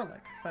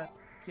garlic, but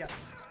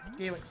yes,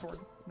 Gaelic sword.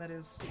 That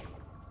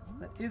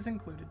is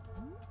included.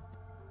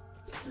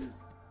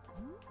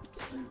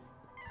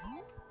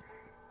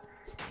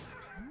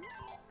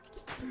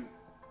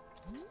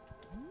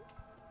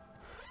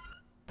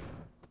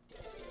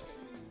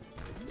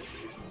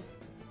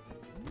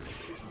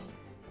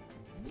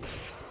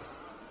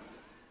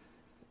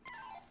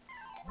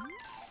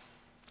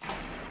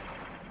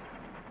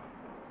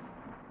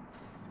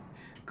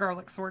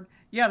 Garlic sword.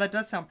 Yeah, that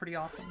does sound pretty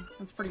awesome.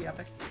 That's pretty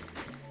epic.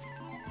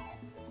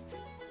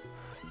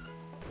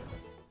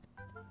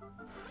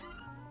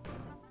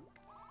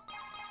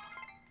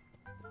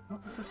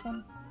 What was this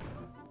one?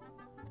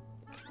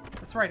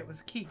 That's right, it was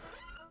a key.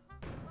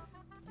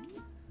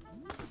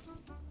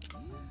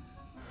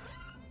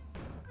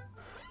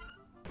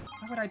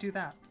 Why would I do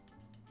that?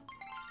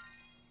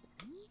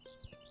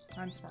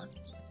 I'm smart.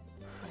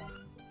 Come on.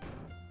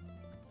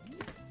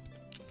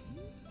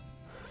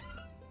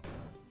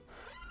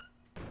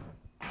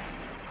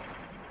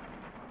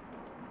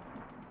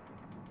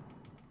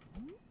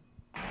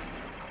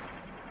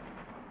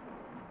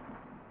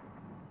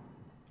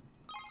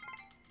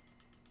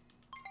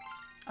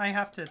 I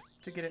have to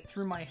get it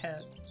through my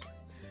head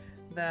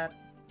that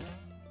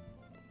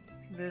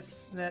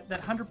that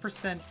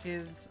 100%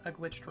 is a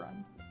glitched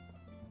run.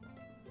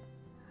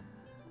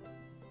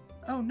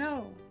 Oh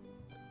no!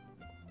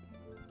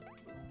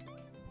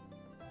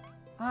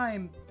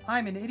 I'm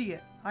an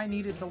idiot. I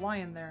needed the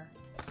lion there.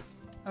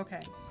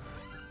 Okay.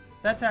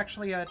 That's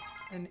actually an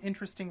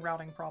interesting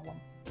routing problem.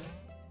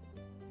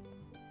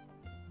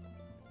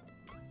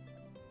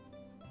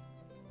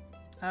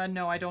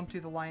 No, I don't do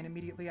the lion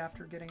immediately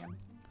after getting him.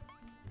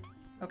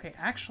 Okay,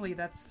 actually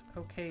that's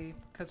okay,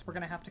 because we're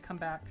going to have to come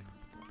back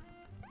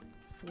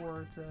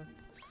for the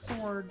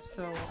sword,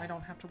 so I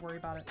don't have to worry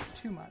about it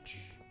too much.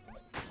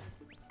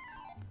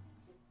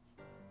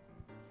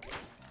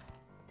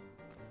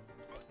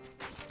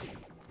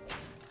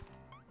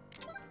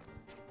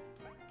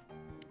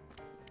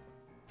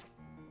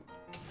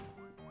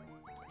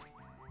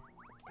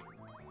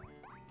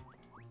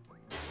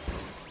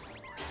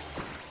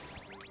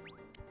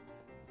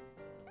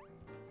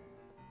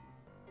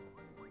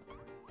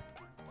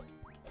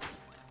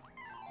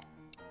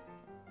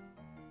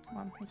 Come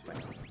on, this way.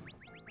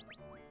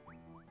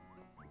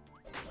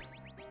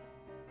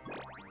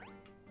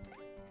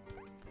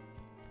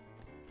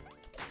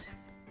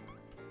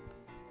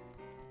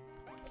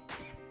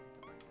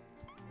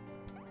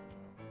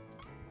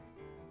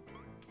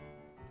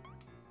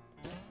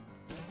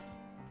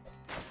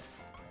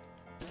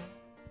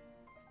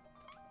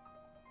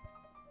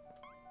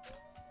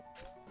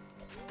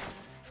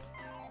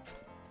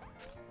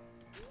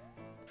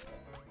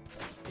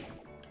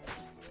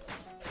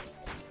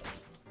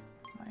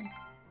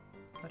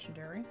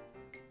 Legendary.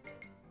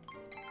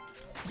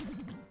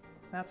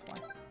 That's why.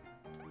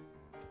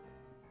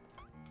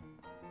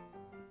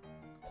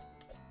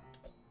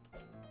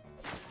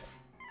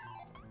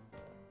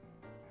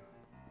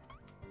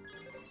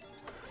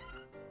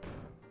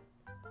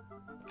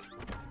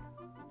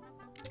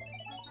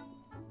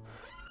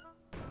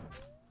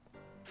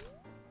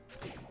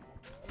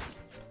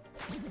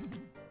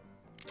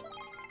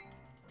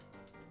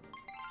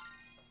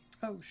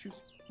 Oh, shoot.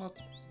 Well,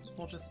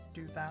 we'll just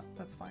do that.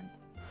 That's fine.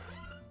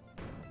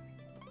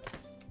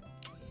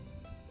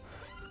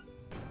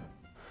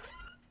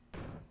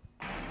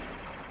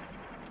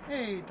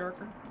 Hey,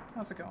 Darker.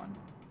 How's it going?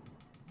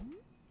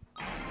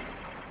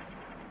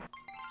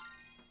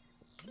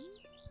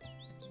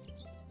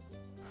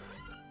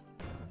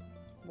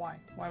 Why?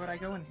 Why would I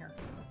go in here?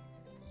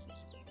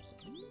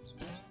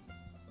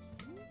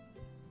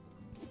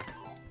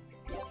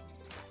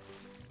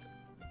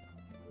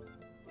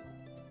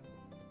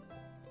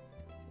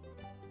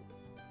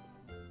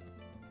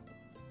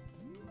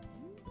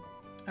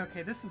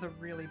 Okay, this is a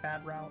really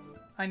bad route.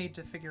 I need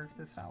to figure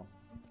this out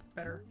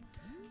better.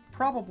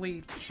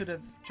 Probably should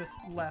have just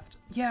left.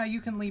 Yeah, you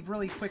can leave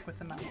really quick with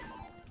the mouse.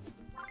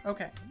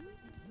 Okay,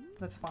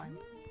 that's fine.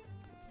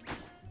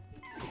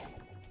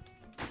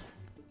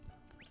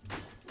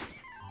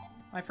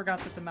 I forgot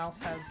that the mouse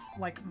has,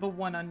 like, the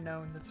one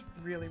unknown that's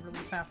really, really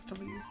fast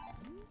to leave.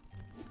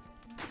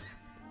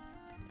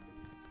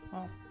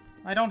 Well,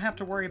 I don't have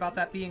to worry about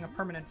that being a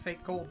permanent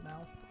fake gold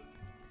now.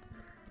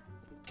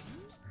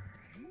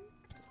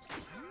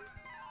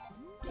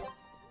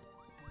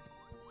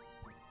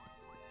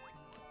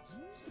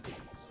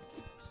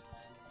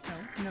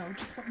 No,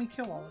 just let me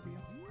kill all of you.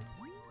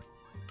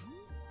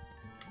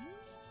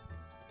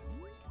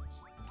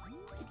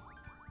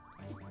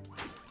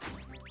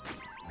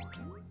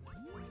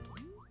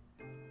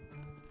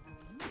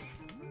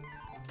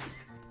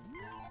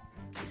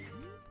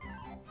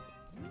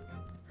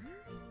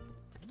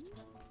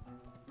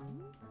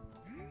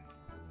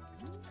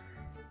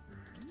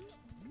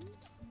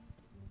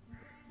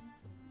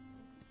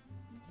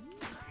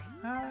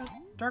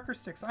 Darker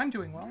Sticks, I'm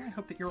doing well. I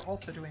hope that you're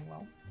also doing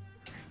well.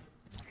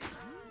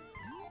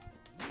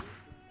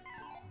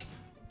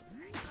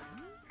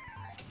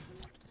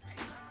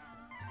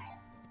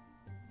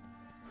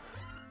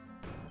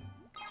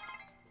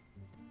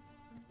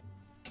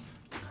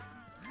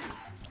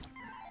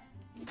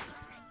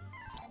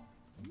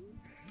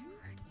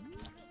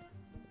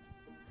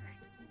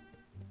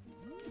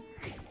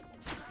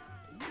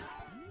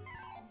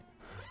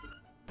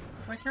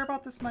 Do I care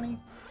about this money?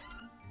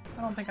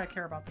 I don't think I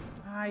care about this.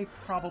 I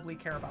probably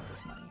care about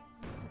this money.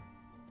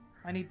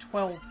 I need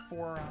 12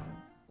 for,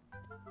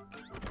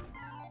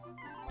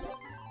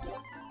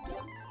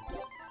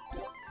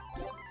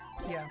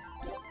 yeah.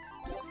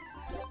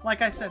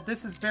 Like I said,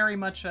 this is very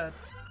much a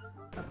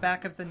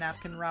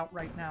back-of-the-napkin route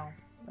right now.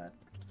 But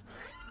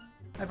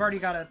I've already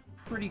got a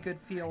pretty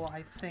good feel,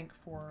 I think,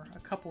 for a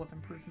couple of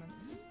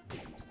improvements.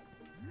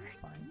 That's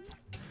fine.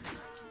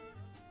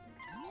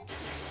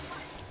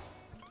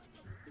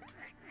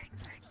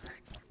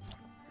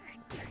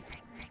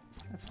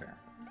 That's fair.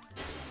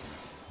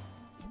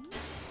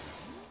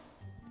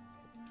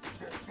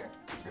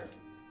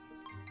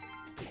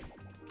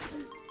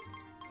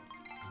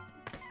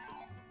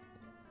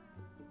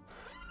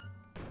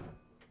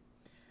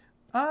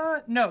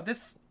 No,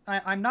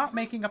 I'm not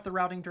making up the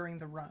routing during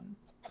the run.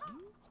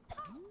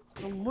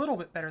 It's a little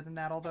bit better than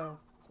that, although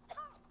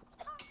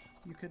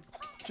you could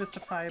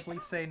justifiably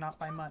say not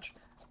by much.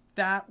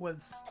 That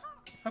was...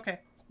 Okay.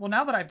 Well,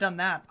 now that I've done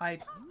that, I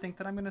think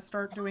that I'm going to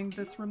start doing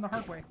this room the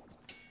hard way.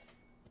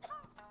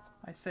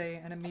 I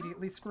say and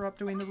immediately screw up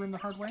doing the room the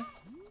hard way.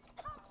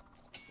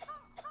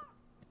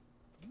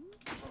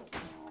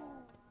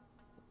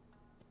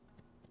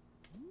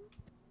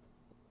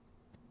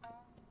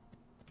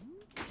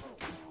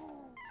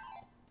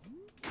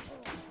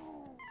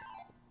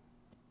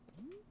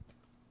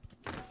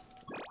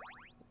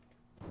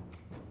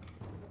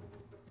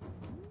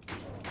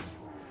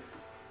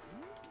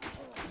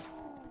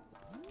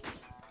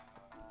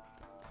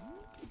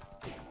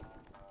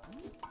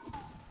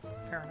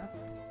 Fair enough.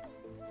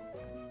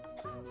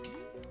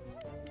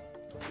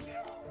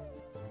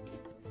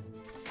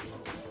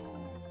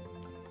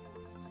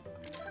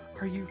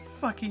 Are you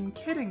fucking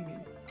kidding me?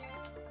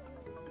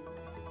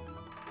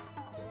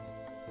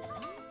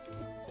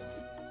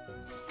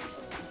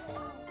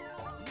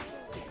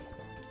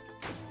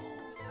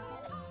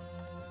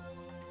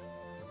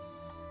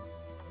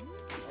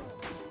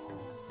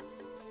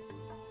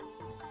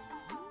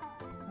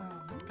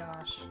 Oh my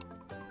gosh.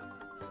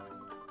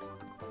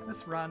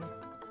 This run.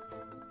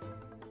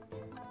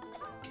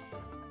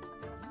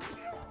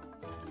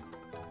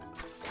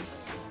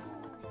 Oops.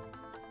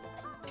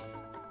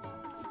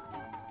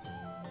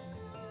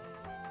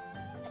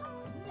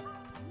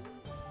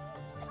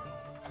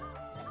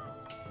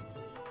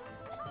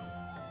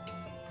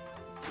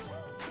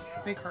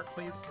 Big heart,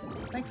 please.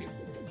 Thank you.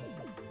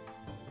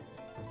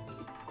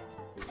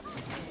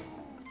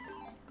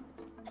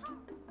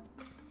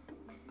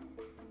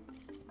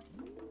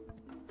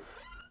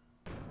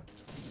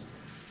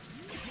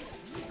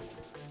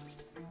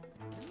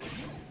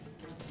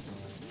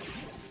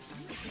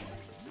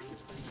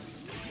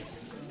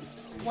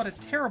 What a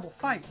terrible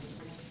fight.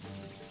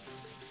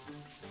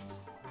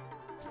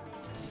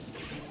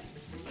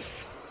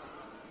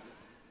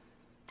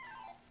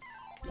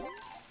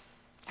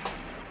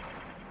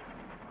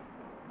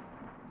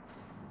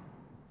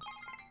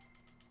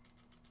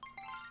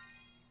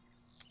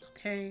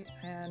 Okay,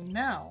 and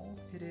now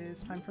it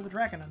is time for the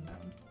Dragon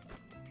Unknown.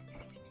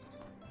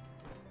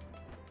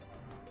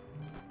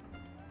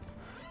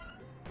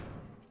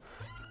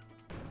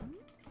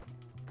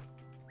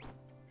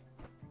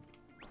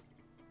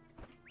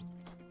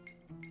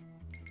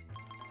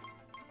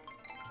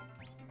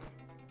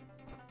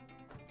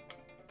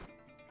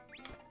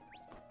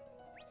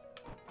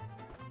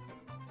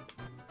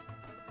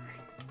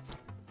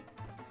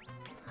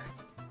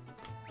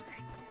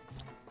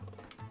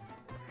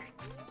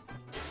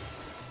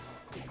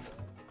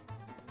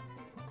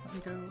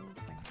 Let me go.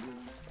 Thank you.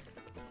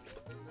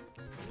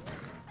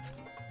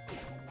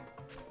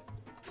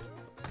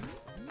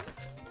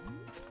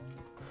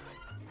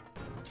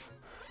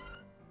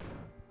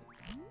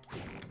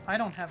 I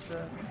don't have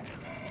the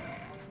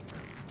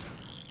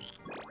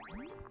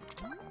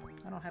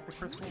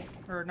crystal,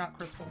 or not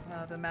crystal,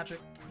 the magic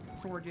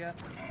sword yet.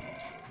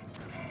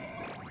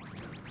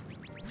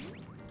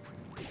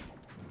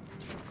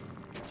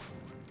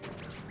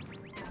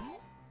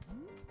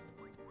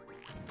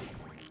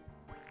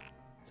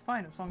 It's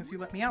fine as long as you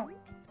let me out.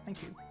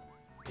 Thank you.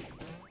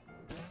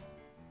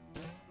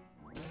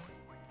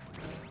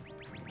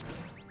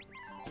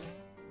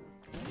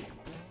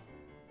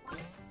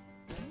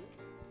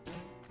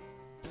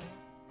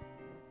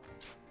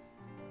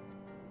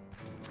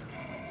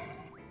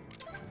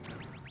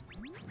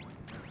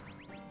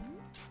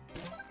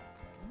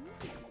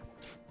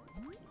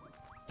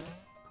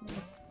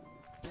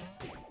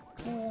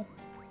 Cool.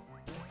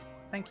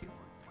 Thank you.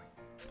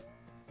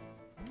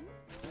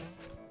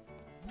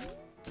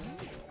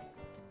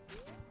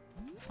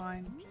 This is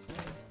fine. Just...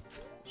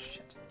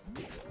 Shit.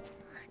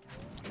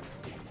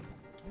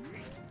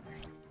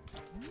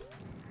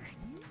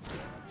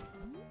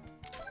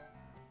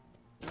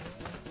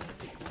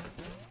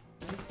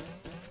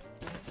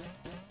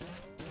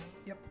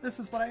 Yep, this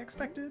is what I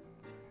expected.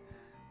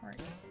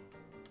 Alright.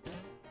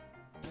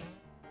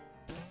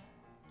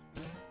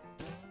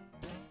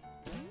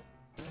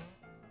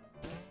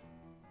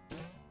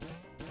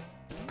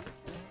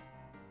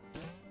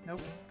 Nope,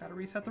 gotta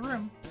reset the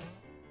room.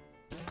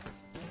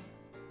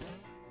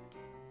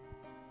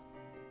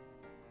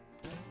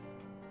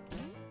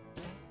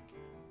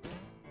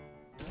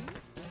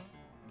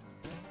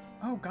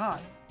 god.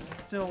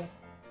 It's still...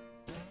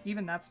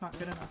 Even that's not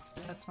good enough.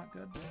 That's not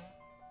good.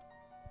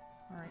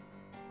 Alright.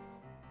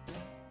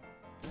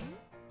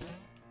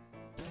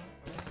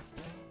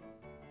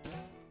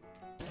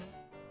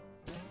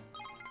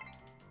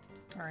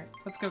 Alright,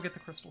 let's go get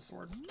the crystal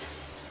sword.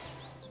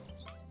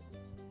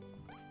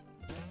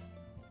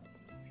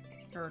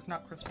 Or,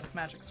 not crystal,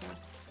 magic sword.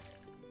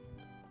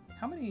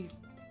 How many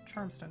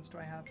charm stones do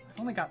I have?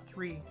 I've only got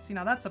 3. See,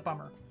 now that's a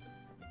bummer.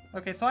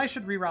 Okay, so I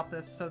should reroute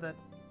this so that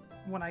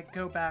when I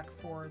go back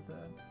for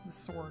the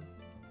sword...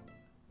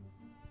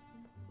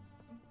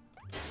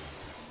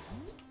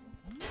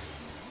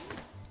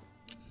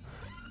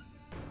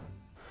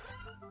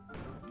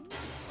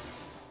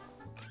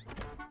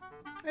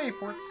 Hey,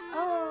 Ports.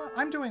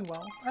 I'm doing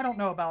well. I don't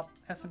know about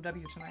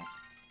SMW tonight.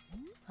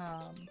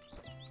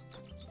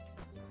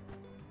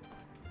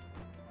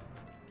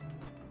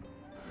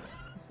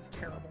 This is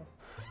terrible.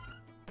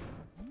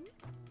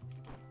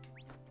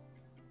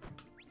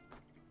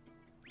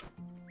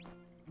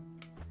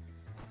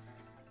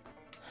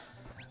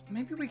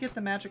 Maybe we get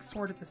the magic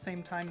sword at the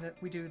same time that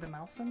we do the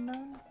mouse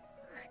unknown?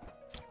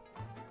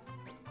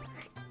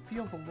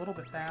 Feels a little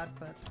bit bad,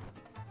 but...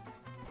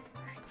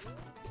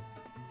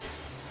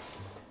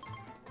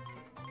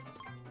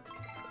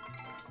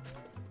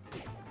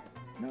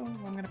 No,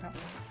 I'm gonna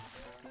pounce.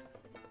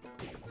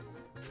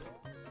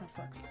 That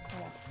sucks.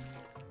 Oh well.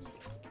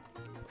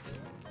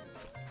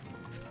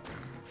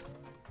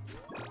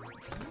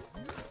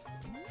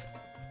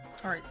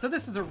 Alright, so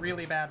this is a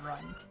really bad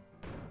run.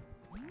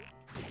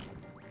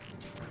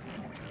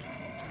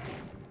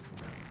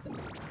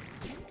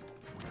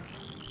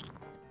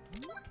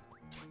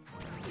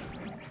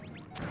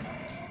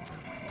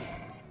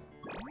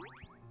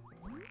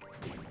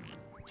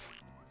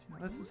 So now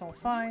this is all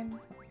fine.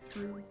 Let me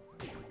through.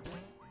 There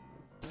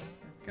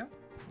we go.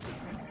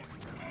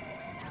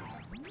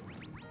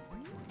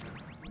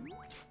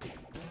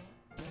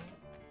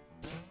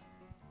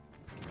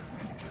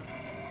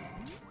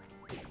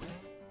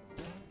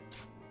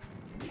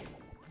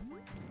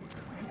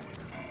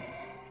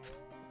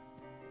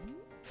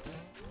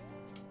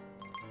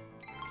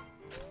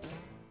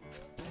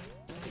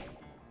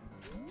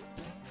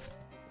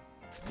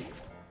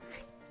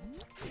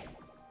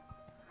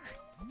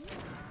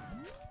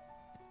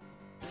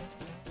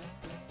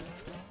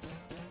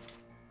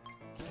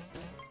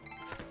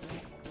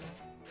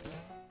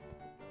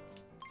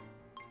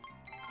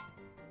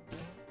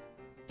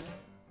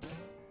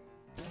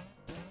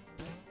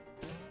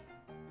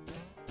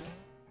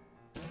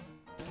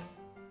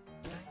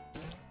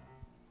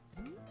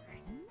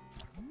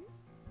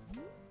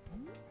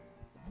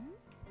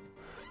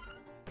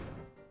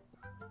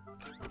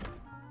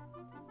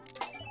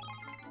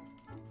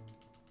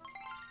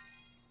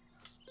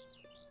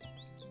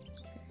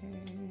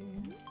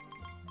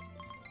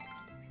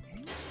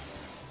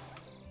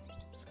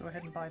 Let's go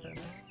ahead and buy the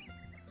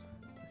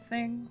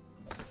thing.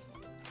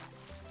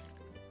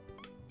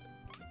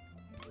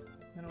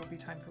 Then it'll be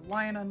time for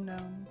Lion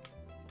Unknown.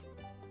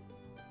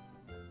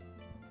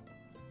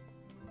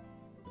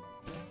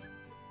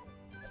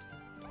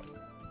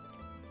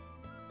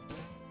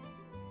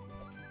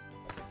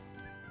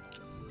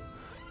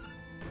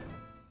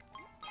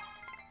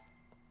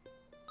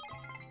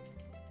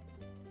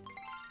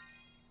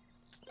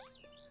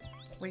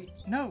 Wait,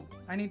 no!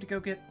 I need to go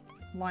get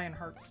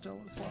Lionheart still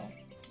as well.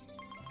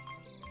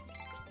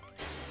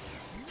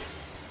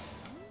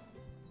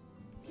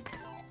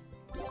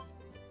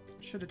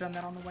 Should have done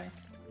that on the way.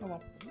 Oh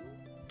well.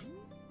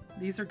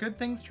 These are good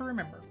things to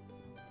remember.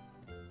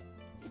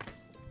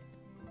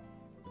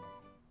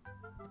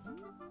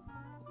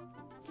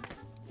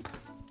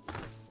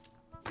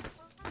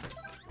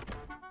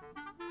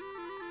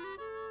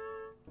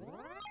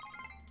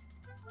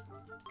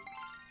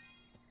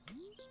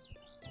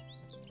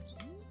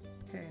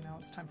 Okay, now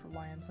it's time for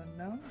Lions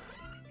Unknown.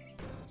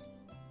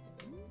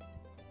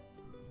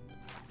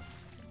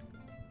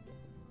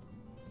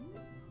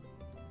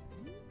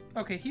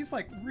 Okay, he's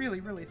like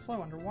really, really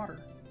slow underwater.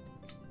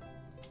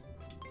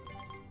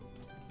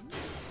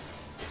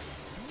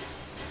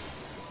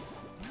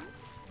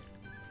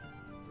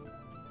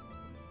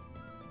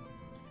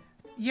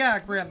 Yeah,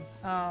 Grim.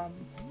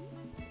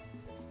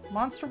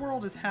 Monster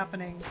World is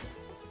happening.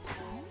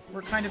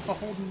 We're kind of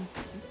beholden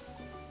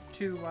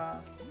to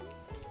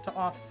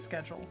Oth's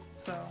schedule,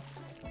 so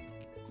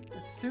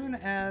as soon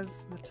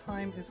as the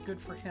time is good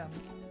for him...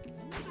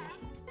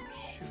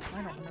 Shoot,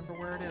 I don't remember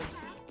where it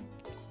is.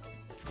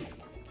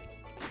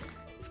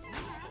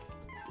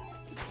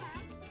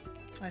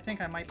 I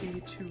think I might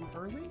be too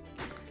early.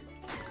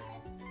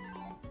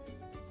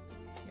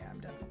 Yeah, I'm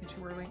definitely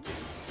too early.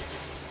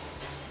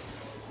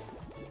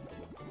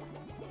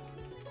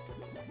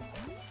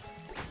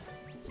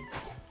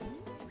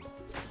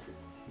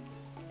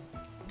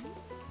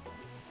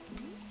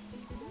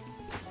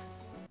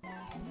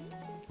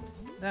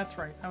 That's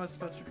right, I was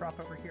supposed to drop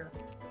over here.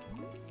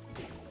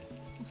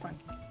 It's fine.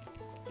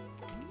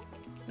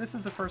 This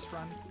is the first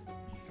run.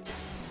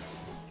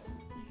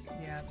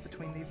 Yeah, it's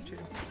between these two.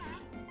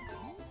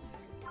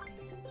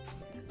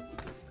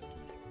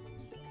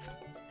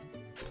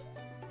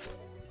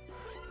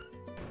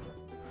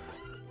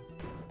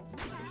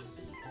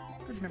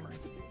 Good memory.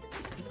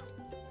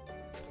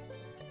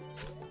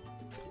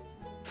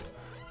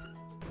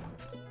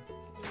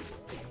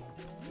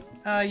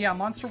 Yeah,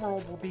 Monster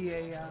World will be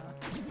a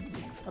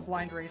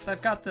blind race.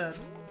 I've got the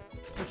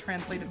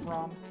translated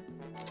ROM.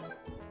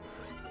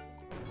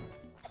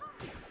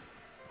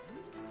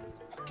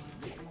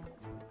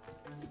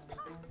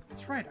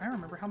 That's right, I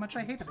remember how much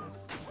I hated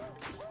this.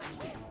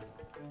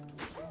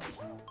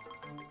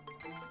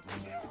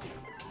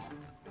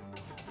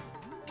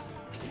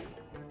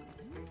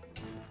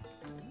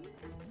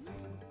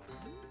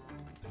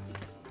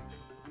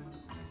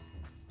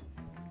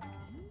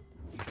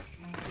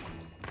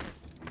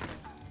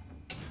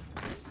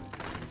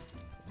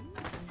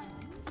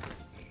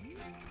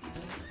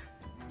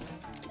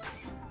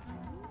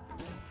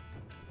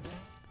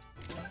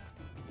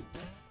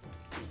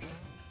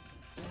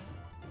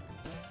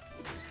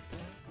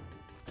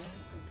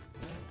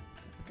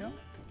 Go.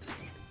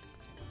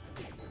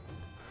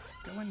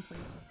 Just go in,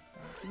 please.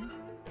 Thank you.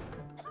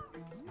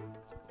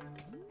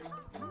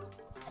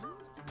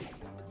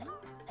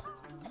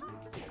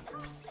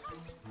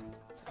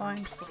 It's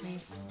fine, just let me...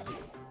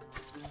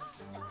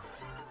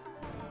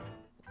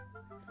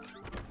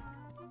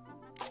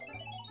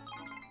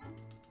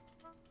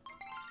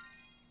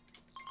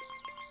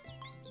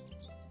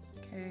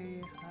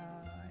 Okay,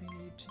 I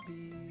need to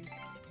be...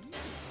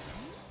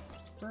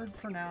 Bird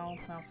for now,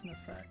 mouse in a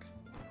sec.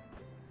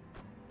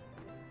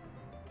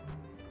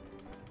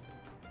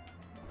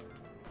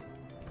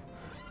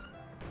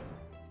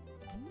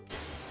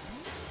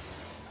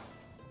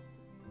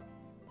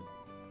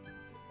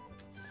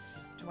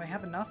 Do I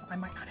have enough? I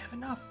might not have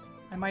enough.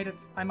 I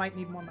might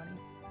need more money.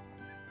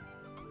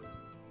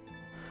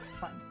 It's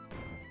fine.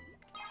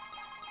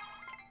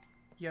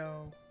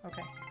 Yo,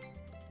 okay.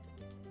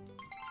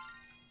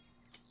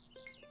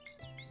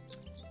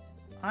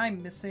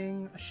 I'm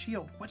missing a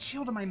shield. What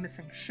shield am I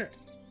missing? Shit.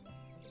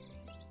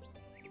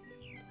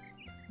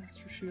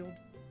 Master shield.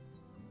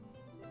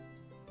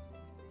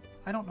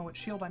 I don't know what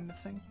shield I'm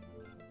missing.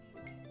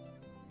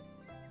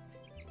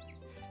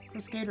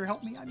 Cascader,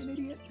 help me. I'm an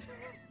idiot.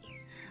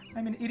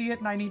 I'm an idiot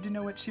and I need to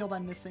know what shield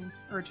I'm missing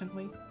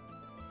urgently.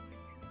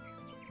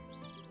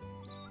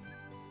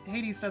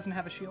 Hades doesn't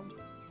have a shield.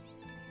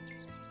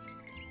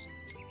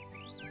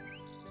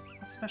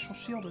 What special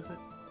shield is it?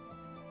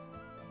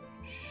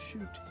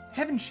 Shoot.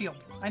 Heaven shield!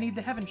 I need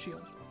the heaven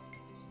shield.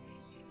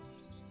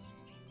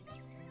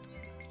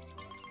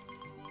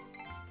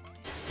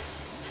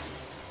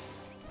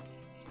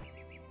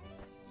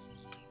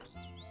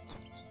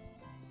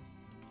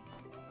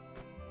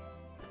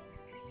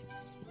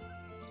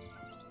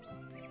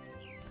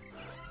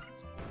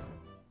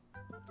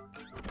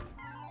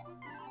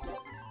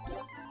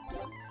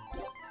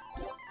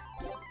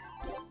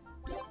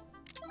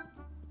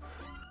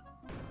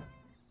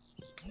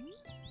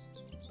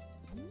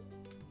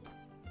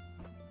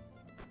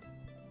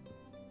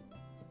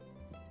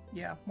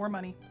 Yeah, more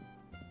money.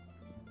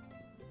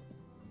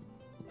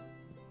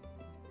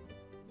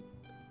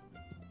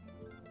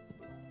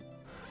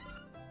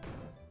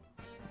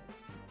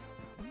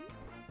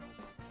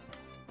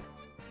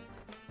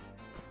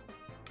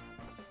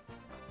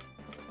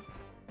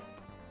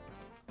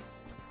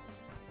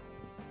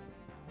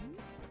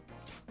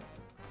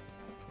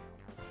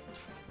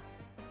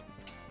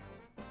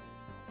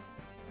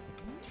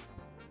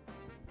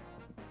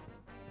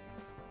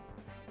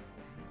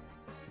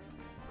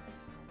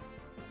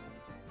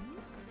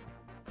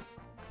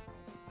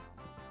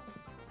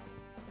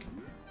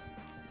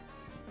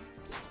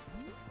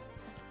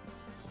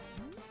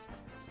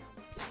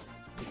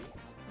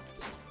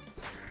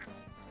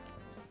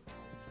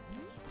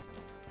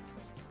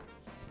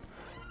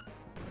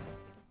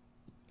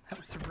 That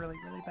was really,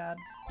 really bad.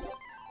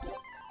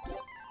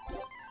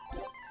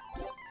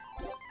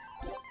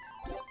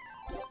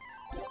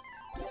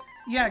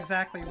 Yeah,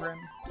 exactly, Rim.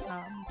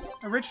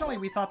 Originally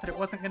we thought that it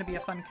wasn't going to be a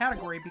fun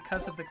category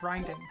because of the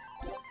grinding.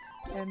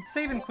 And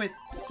save and quit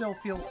still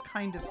feels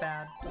kind of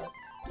bad, but...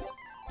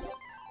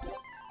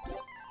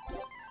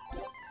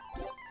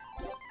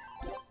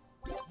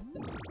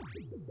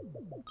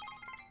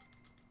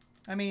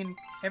 I mean,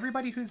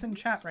 everybody who's in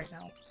chat right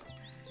now,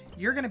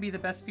 you're going to be the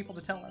best people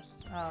to tell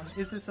us.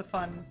 Is this a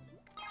fun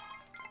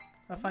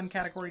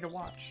category to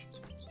watch?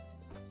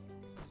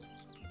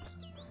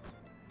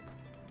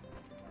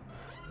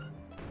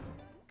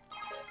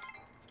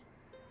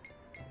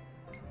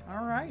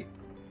 All right,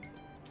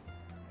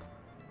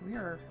 we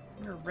are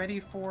ready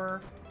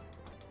for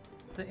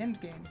the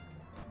end game.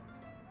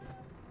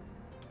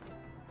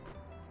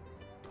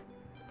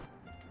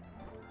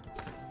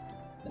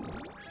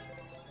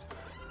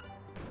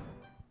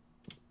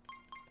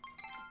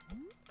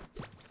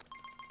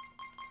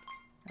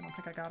 I don't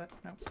think I got it.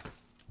 No.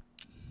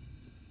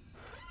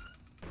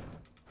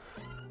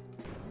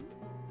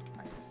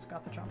 Nice,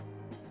 got the jump.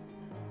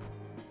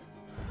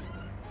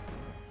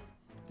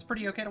 It's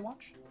pretty okay to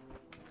watch.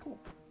 Cool.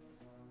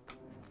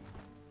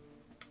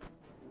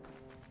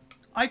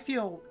 I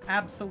feel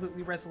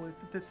absolutely resolute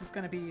that this is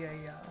going to be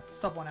a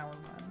sub 1 hour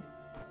run.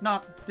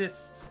 Not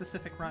this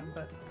specific run,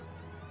 but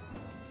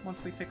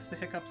once we fix the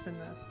hiccups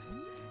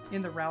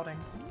in the routing.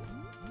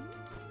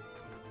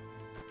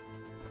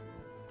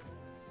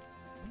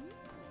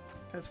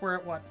 Because we're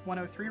at what,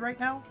 103 right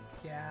now?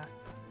 Yeah.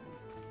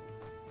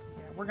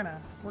 Yeah, we're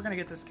gonna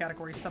get this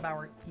category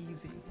sub-hour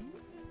easy.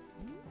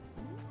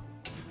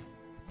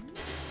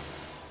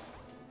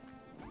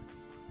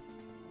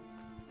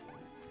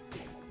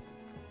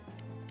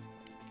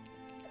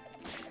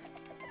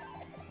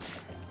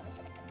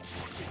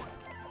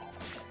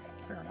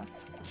 Fair enough.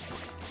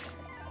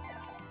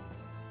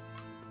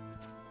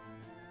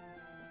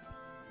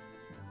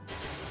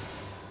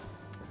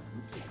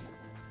 Oops.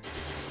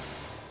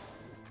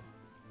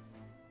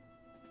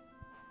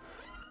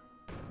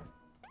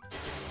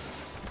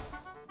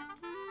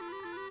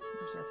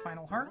 There's our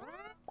final heart.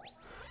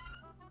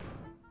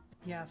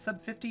 Yeah,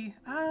 sub 50.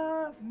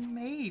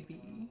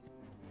 Maybe.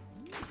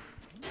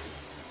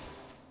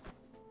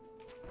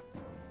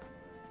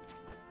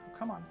 Oh,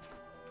 come on.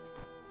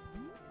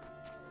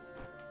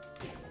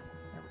 There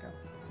we go.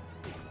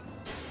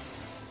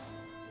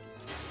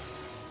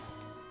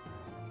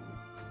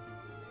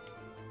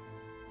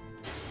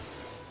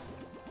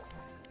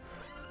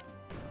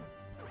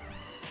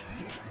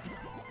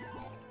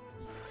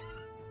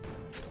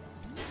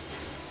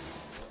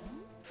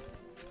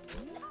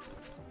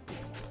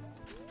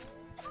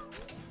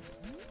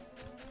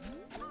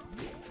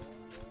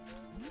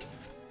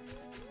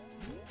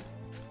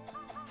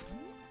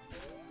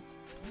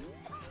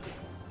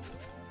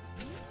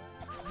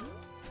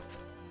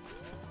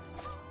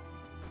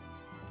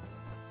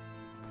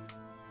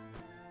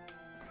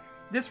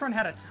 This run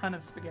had a ton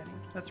of spaghetti,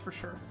 that's for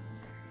sure.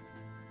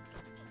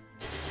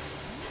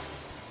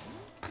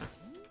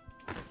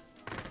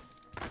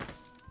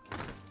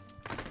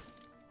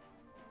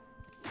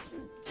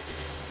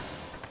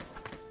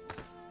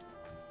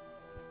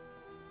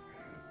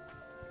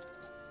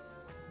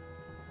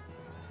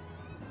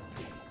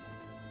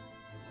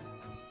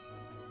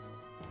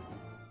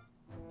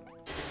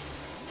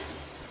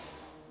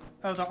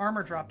 Oh, the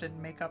armor drop didn't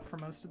make up for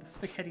most of the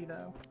spaghetti,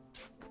 though.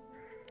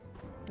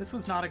 This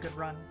was not a good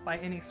run, by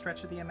any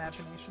stretch of the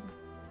imagination.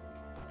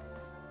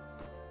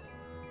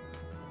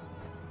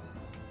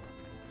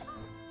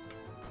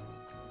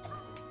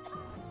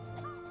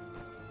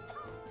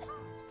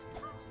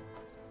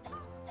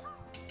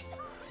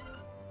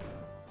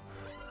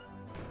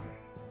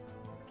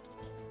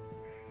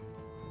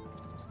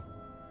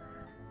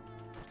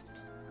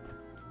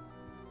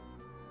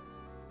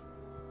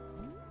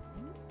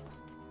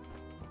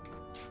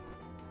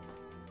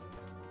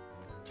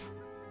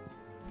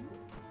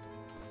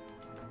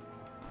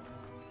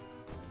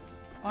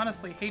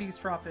 Honestly, Hades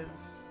drop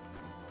is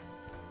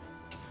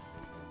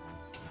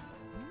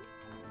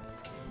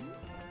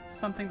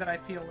something that I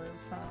feel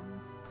is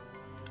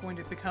going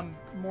to become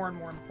more and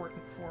more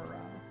important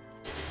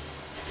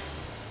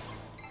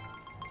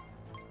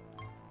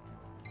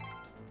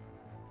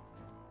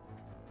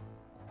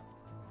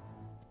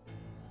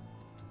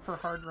for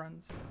hard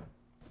runs.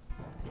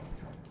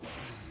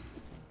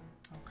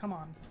 Oh, come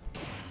on.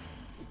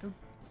 Go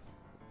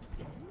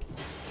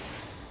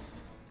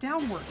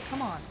downward,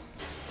 come on.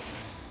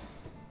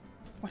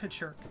 What a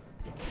jerk.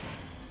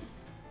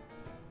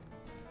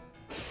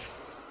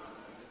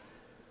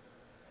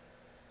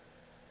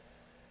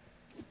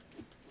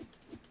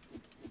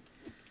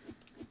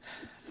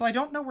 So I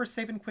don't know where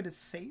save and quit is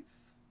safe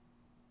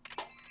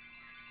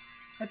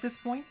at this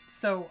point,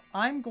 so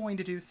I'm going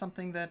to do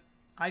something that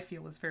I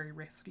feel is very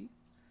risky.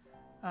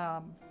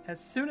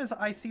 As soon as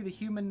I see the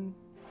human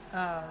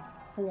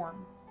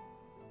form,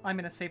 I'm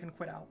going to save and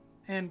quit out.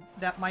 And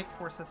that might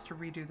force us to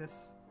redo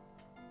this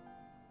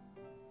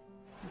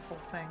whole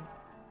thing.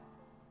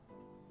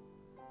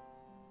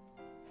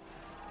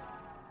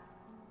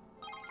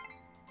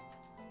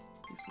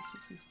 Please, please,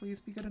 please, please,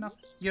 please be good enough.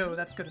 Yo,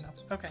 that's good enough.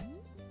 Okay.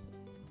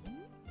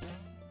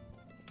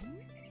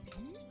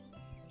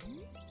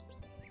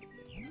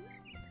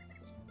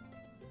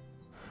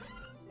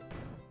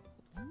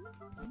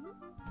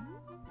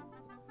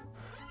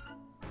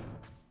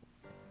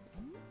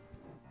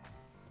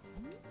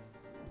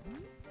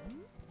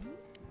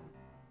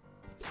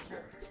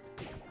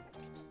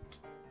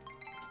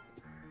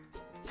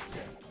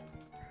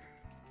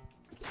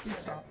 Please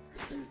stop.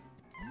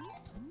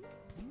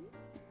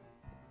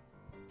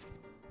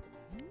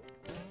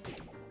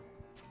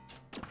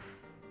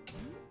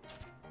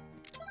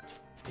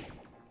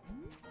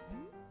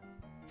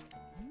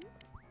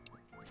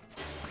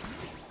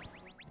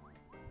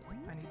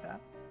 I need that.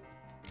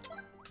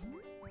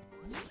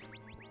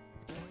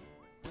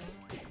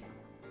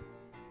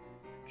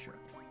 Jerk.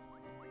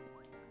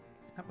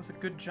 That was a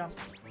good jump.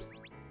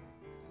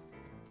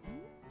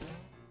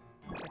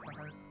 I'll take the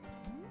heart.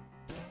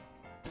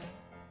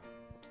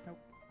 Nope.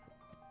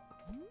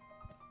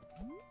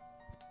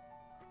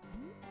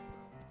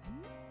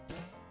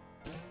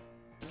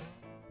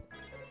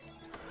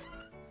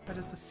 That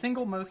is the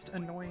single most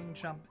annoying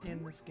jump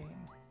in this game.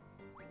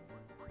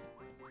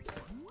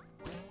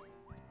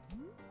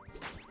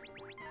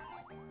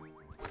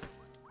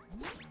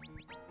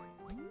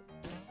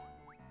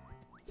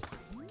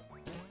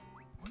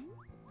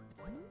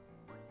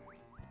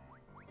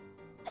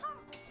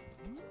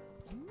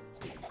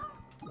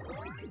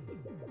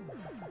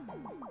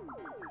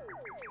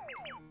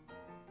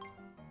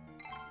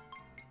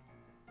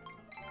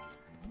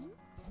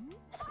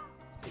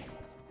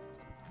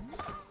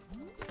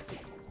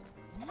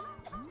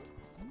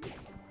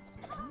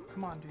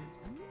 Come on, dude.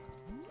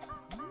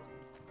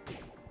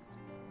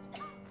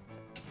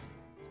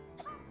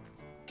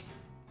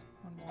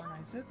 One more and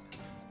I zip.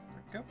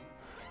 There we go.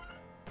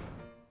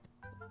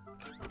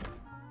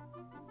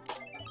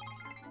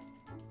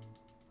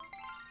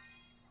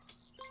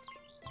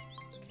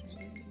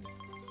 Okay,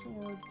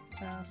 sword,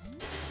 pass.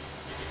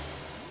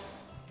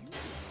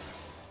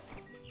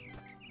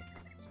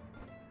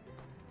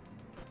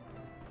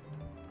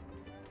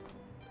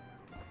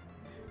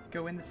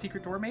 Go in the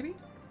secret door, maybe?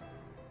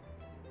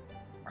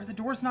 Are the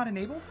doors not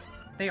enabled?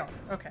 They are.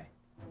 Okay.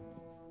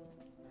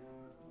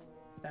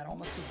 That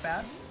almost was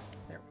bad.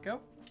 There we go.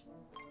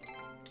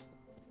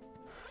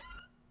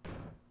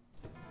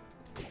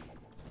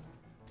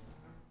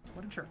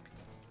 What a jerk.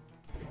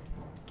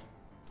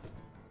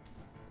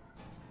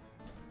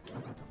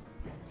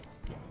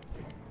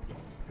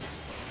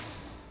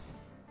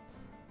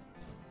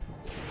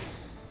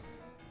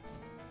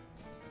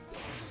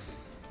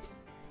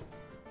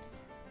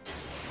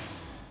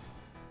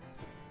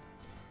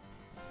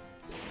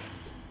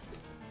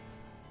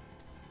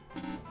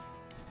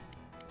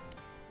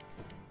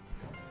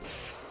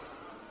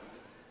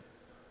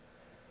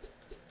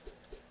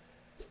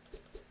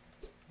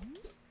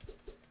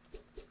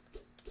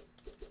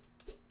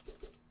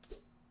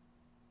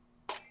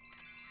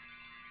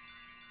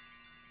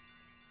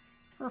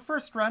 For a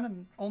first run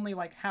and only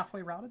like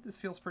halfway routed, this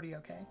feels pretty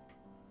okay.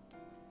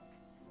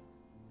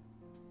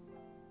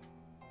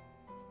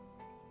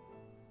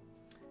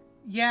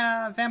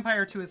 Yeah,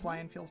 Vampire 2 as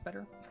Lion feels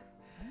better.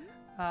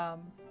 I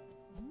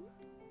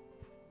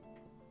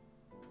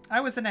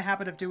was in a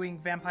habit of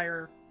doing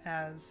Vampire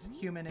as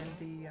human in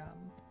the...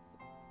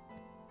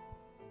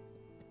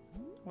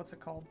 what's it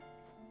called?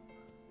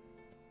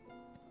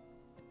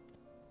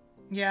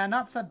 Yeah,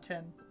 not sub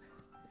 10.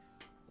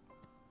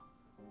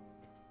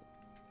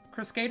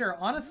 Crusader,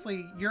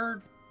 honestly,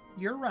 your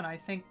run, I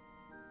think,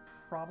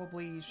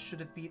 probably should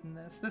have beaten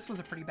this. This was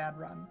a pretty bad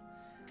run.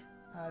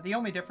 The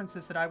only difference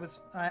is that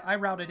I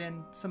routed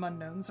in some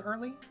unknowns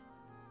early,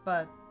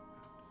 but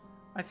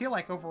I feel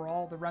like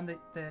overall the run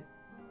that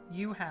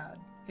you had,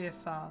 if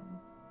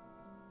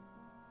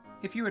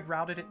you had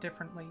routed it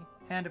differently,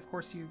 and of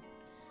course you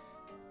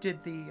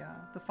did the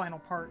final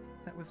part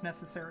that was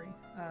necessary,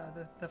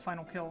 the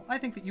final kill, I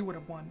think that you would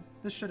have won.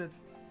 This should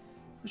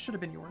have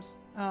been yours.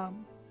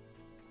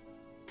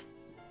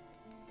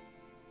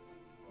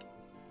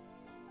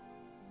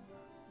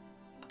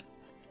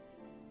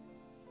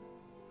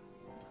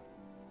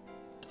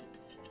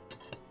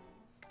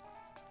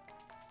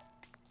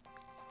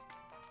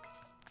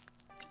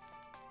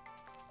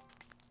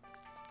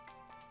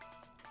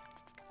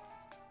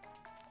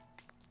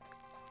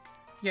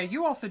 Yeah,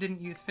 you also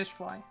didn't use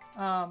Fishfly.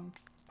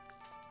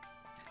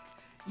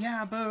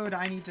 Yeah, Bode,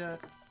 I need to...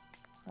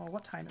 Well,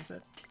 what time is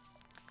it?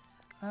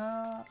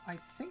 I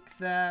think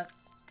that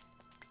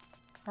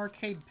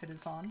Arcade Pit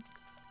is on.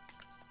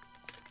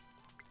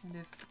 And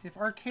if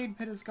Arcade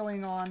Pit is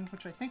going on,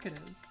 which I think it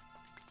is,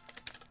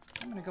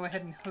 I'm going to go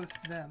ahead and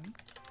host them.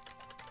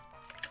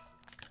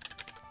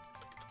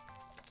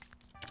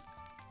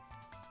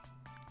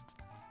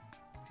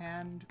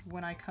 And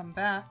when I come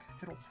back,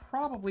 it'll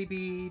probably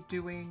be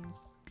doing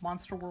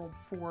Monster World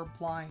 4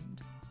 Blind.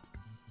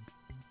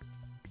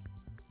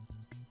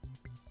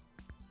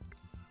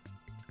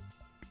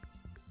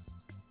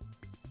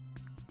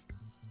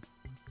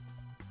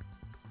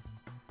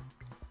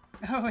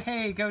 Oh,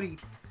 hey, Goaty.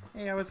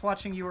 Hey, I was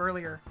watching you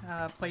earlier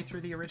play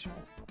through the original.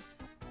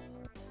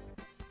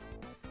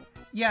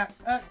 Yeah,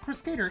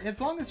 Crusader, as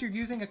long as you're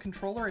using a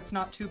controller, it's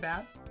not too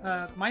bad.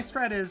 My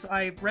strat is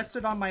I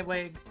rested on my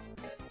leg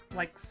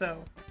like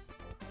so.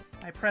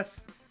 I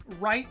press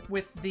right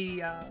with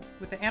the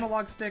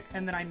analog stick,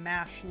 and then I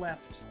mash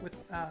left with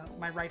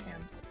my right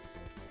hand.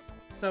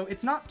 So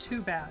it's not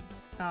too bad.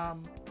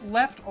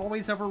 Left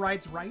always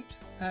overrides right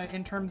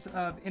in terms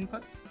of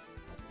inputs.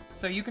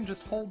 So you can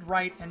just hold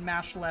right and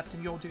mash left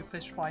and you'll do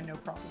Fishfly no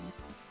problem.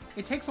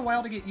 It takes a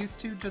while to get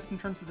used to just in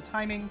terms of the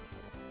timing,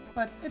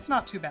 but it's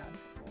not too bad.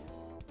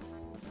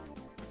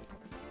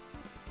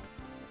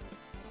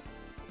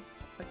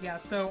 But yeah,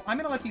 so I'm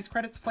going to let these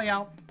credits play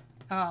out,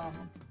 and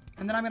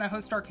then I'm going to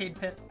host Arcade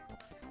Pit,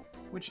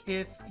 which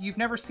if you've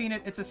never seen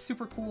it, it's a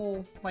super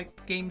cool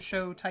like game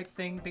show type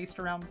thing based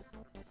around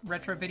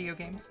retro video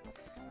games.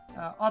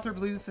 Author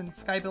Blues and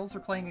Skybills are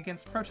playing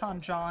against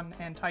Proton John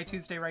and Ty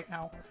Tuesday right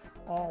now.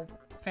 All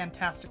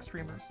fantastic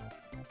streamers.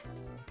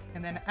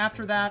 And then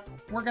after that,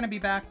 we're going to be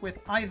back with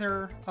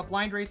either a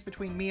blind race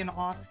between me and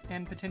Oth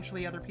and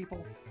potentially other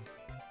people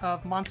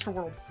of Monster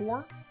World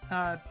 4,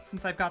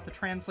 since I've got the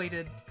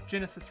translated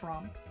Genesis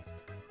ROM,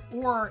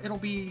 or it'll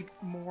be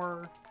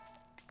more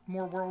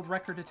world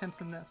record attempts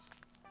than this.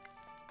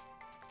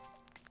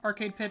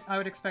 Arcade Pit, I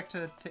would expect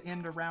to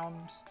end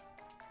around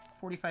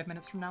 45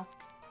 minutes from now.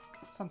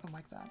 Something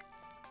like that.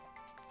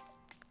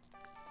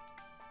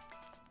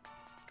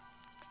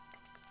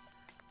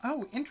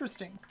 Oh,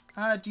 interesting.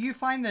 Do you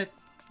find that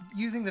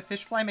using the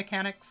fish fly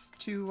mechanics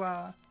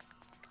to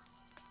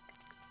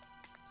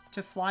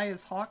fly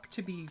as Hawk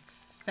to be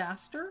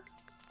faster?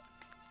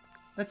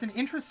 That's an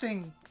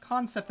interesting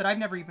concept that I've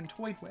never even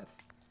toyed with.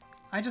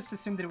 I just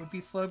assumed that it would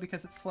be slow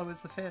because it's slow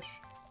as the fish.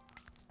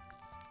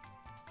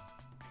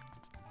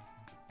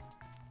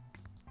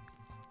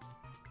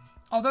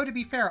 Although, to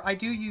be fair, I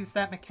do use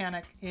that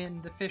mechanic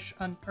in the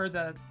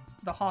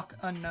the Hawk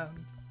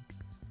Unknown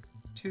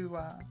to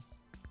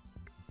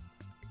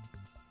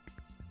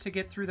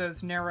get through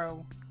those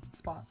narrow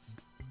spots.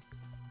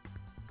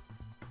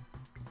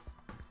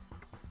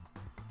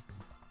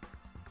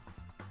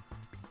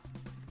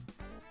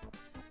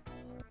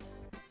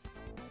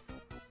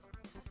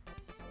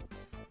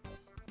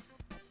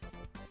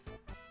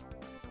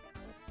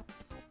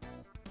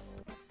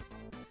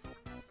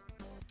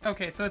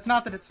 Okay, so it's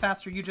not that it's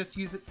faster, you just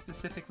use it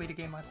specifically to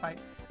gain less height.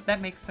 That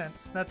makes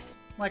sense. That's,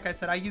 like I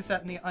said, I use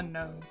that in the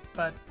Unknown,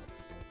 but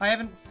I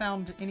haven't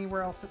found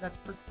anywhere else that that's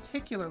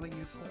particularly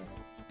useful.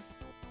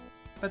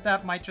 But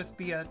that might just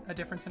be a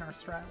difference in our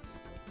strats.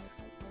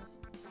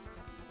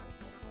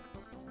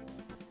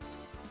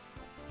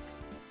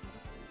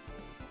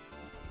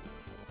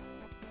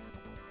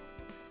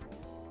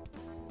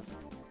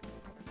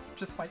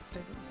 Just fight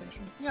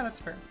stabilization. Yeah, that's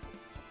fair.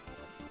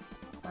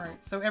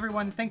 Alright, so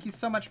everyone, thank you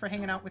so much for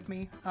hanging out with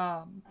me.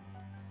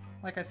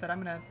 Like I said,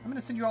 I'm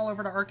gonna send you all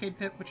over to Arcade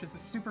Pit, which is a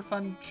super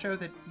fun show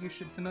that you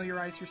should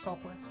familiarize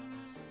yourself with.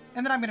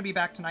 And then I'm gonna be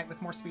back tonight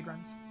with more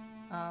speedruns.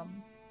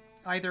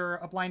 Either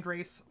a blind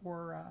race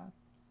or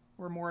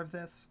more of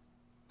this.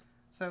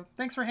 So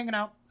thanks for hanging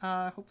out.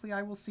 Hopefully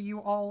I will see you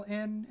all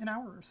in an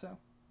hour or so.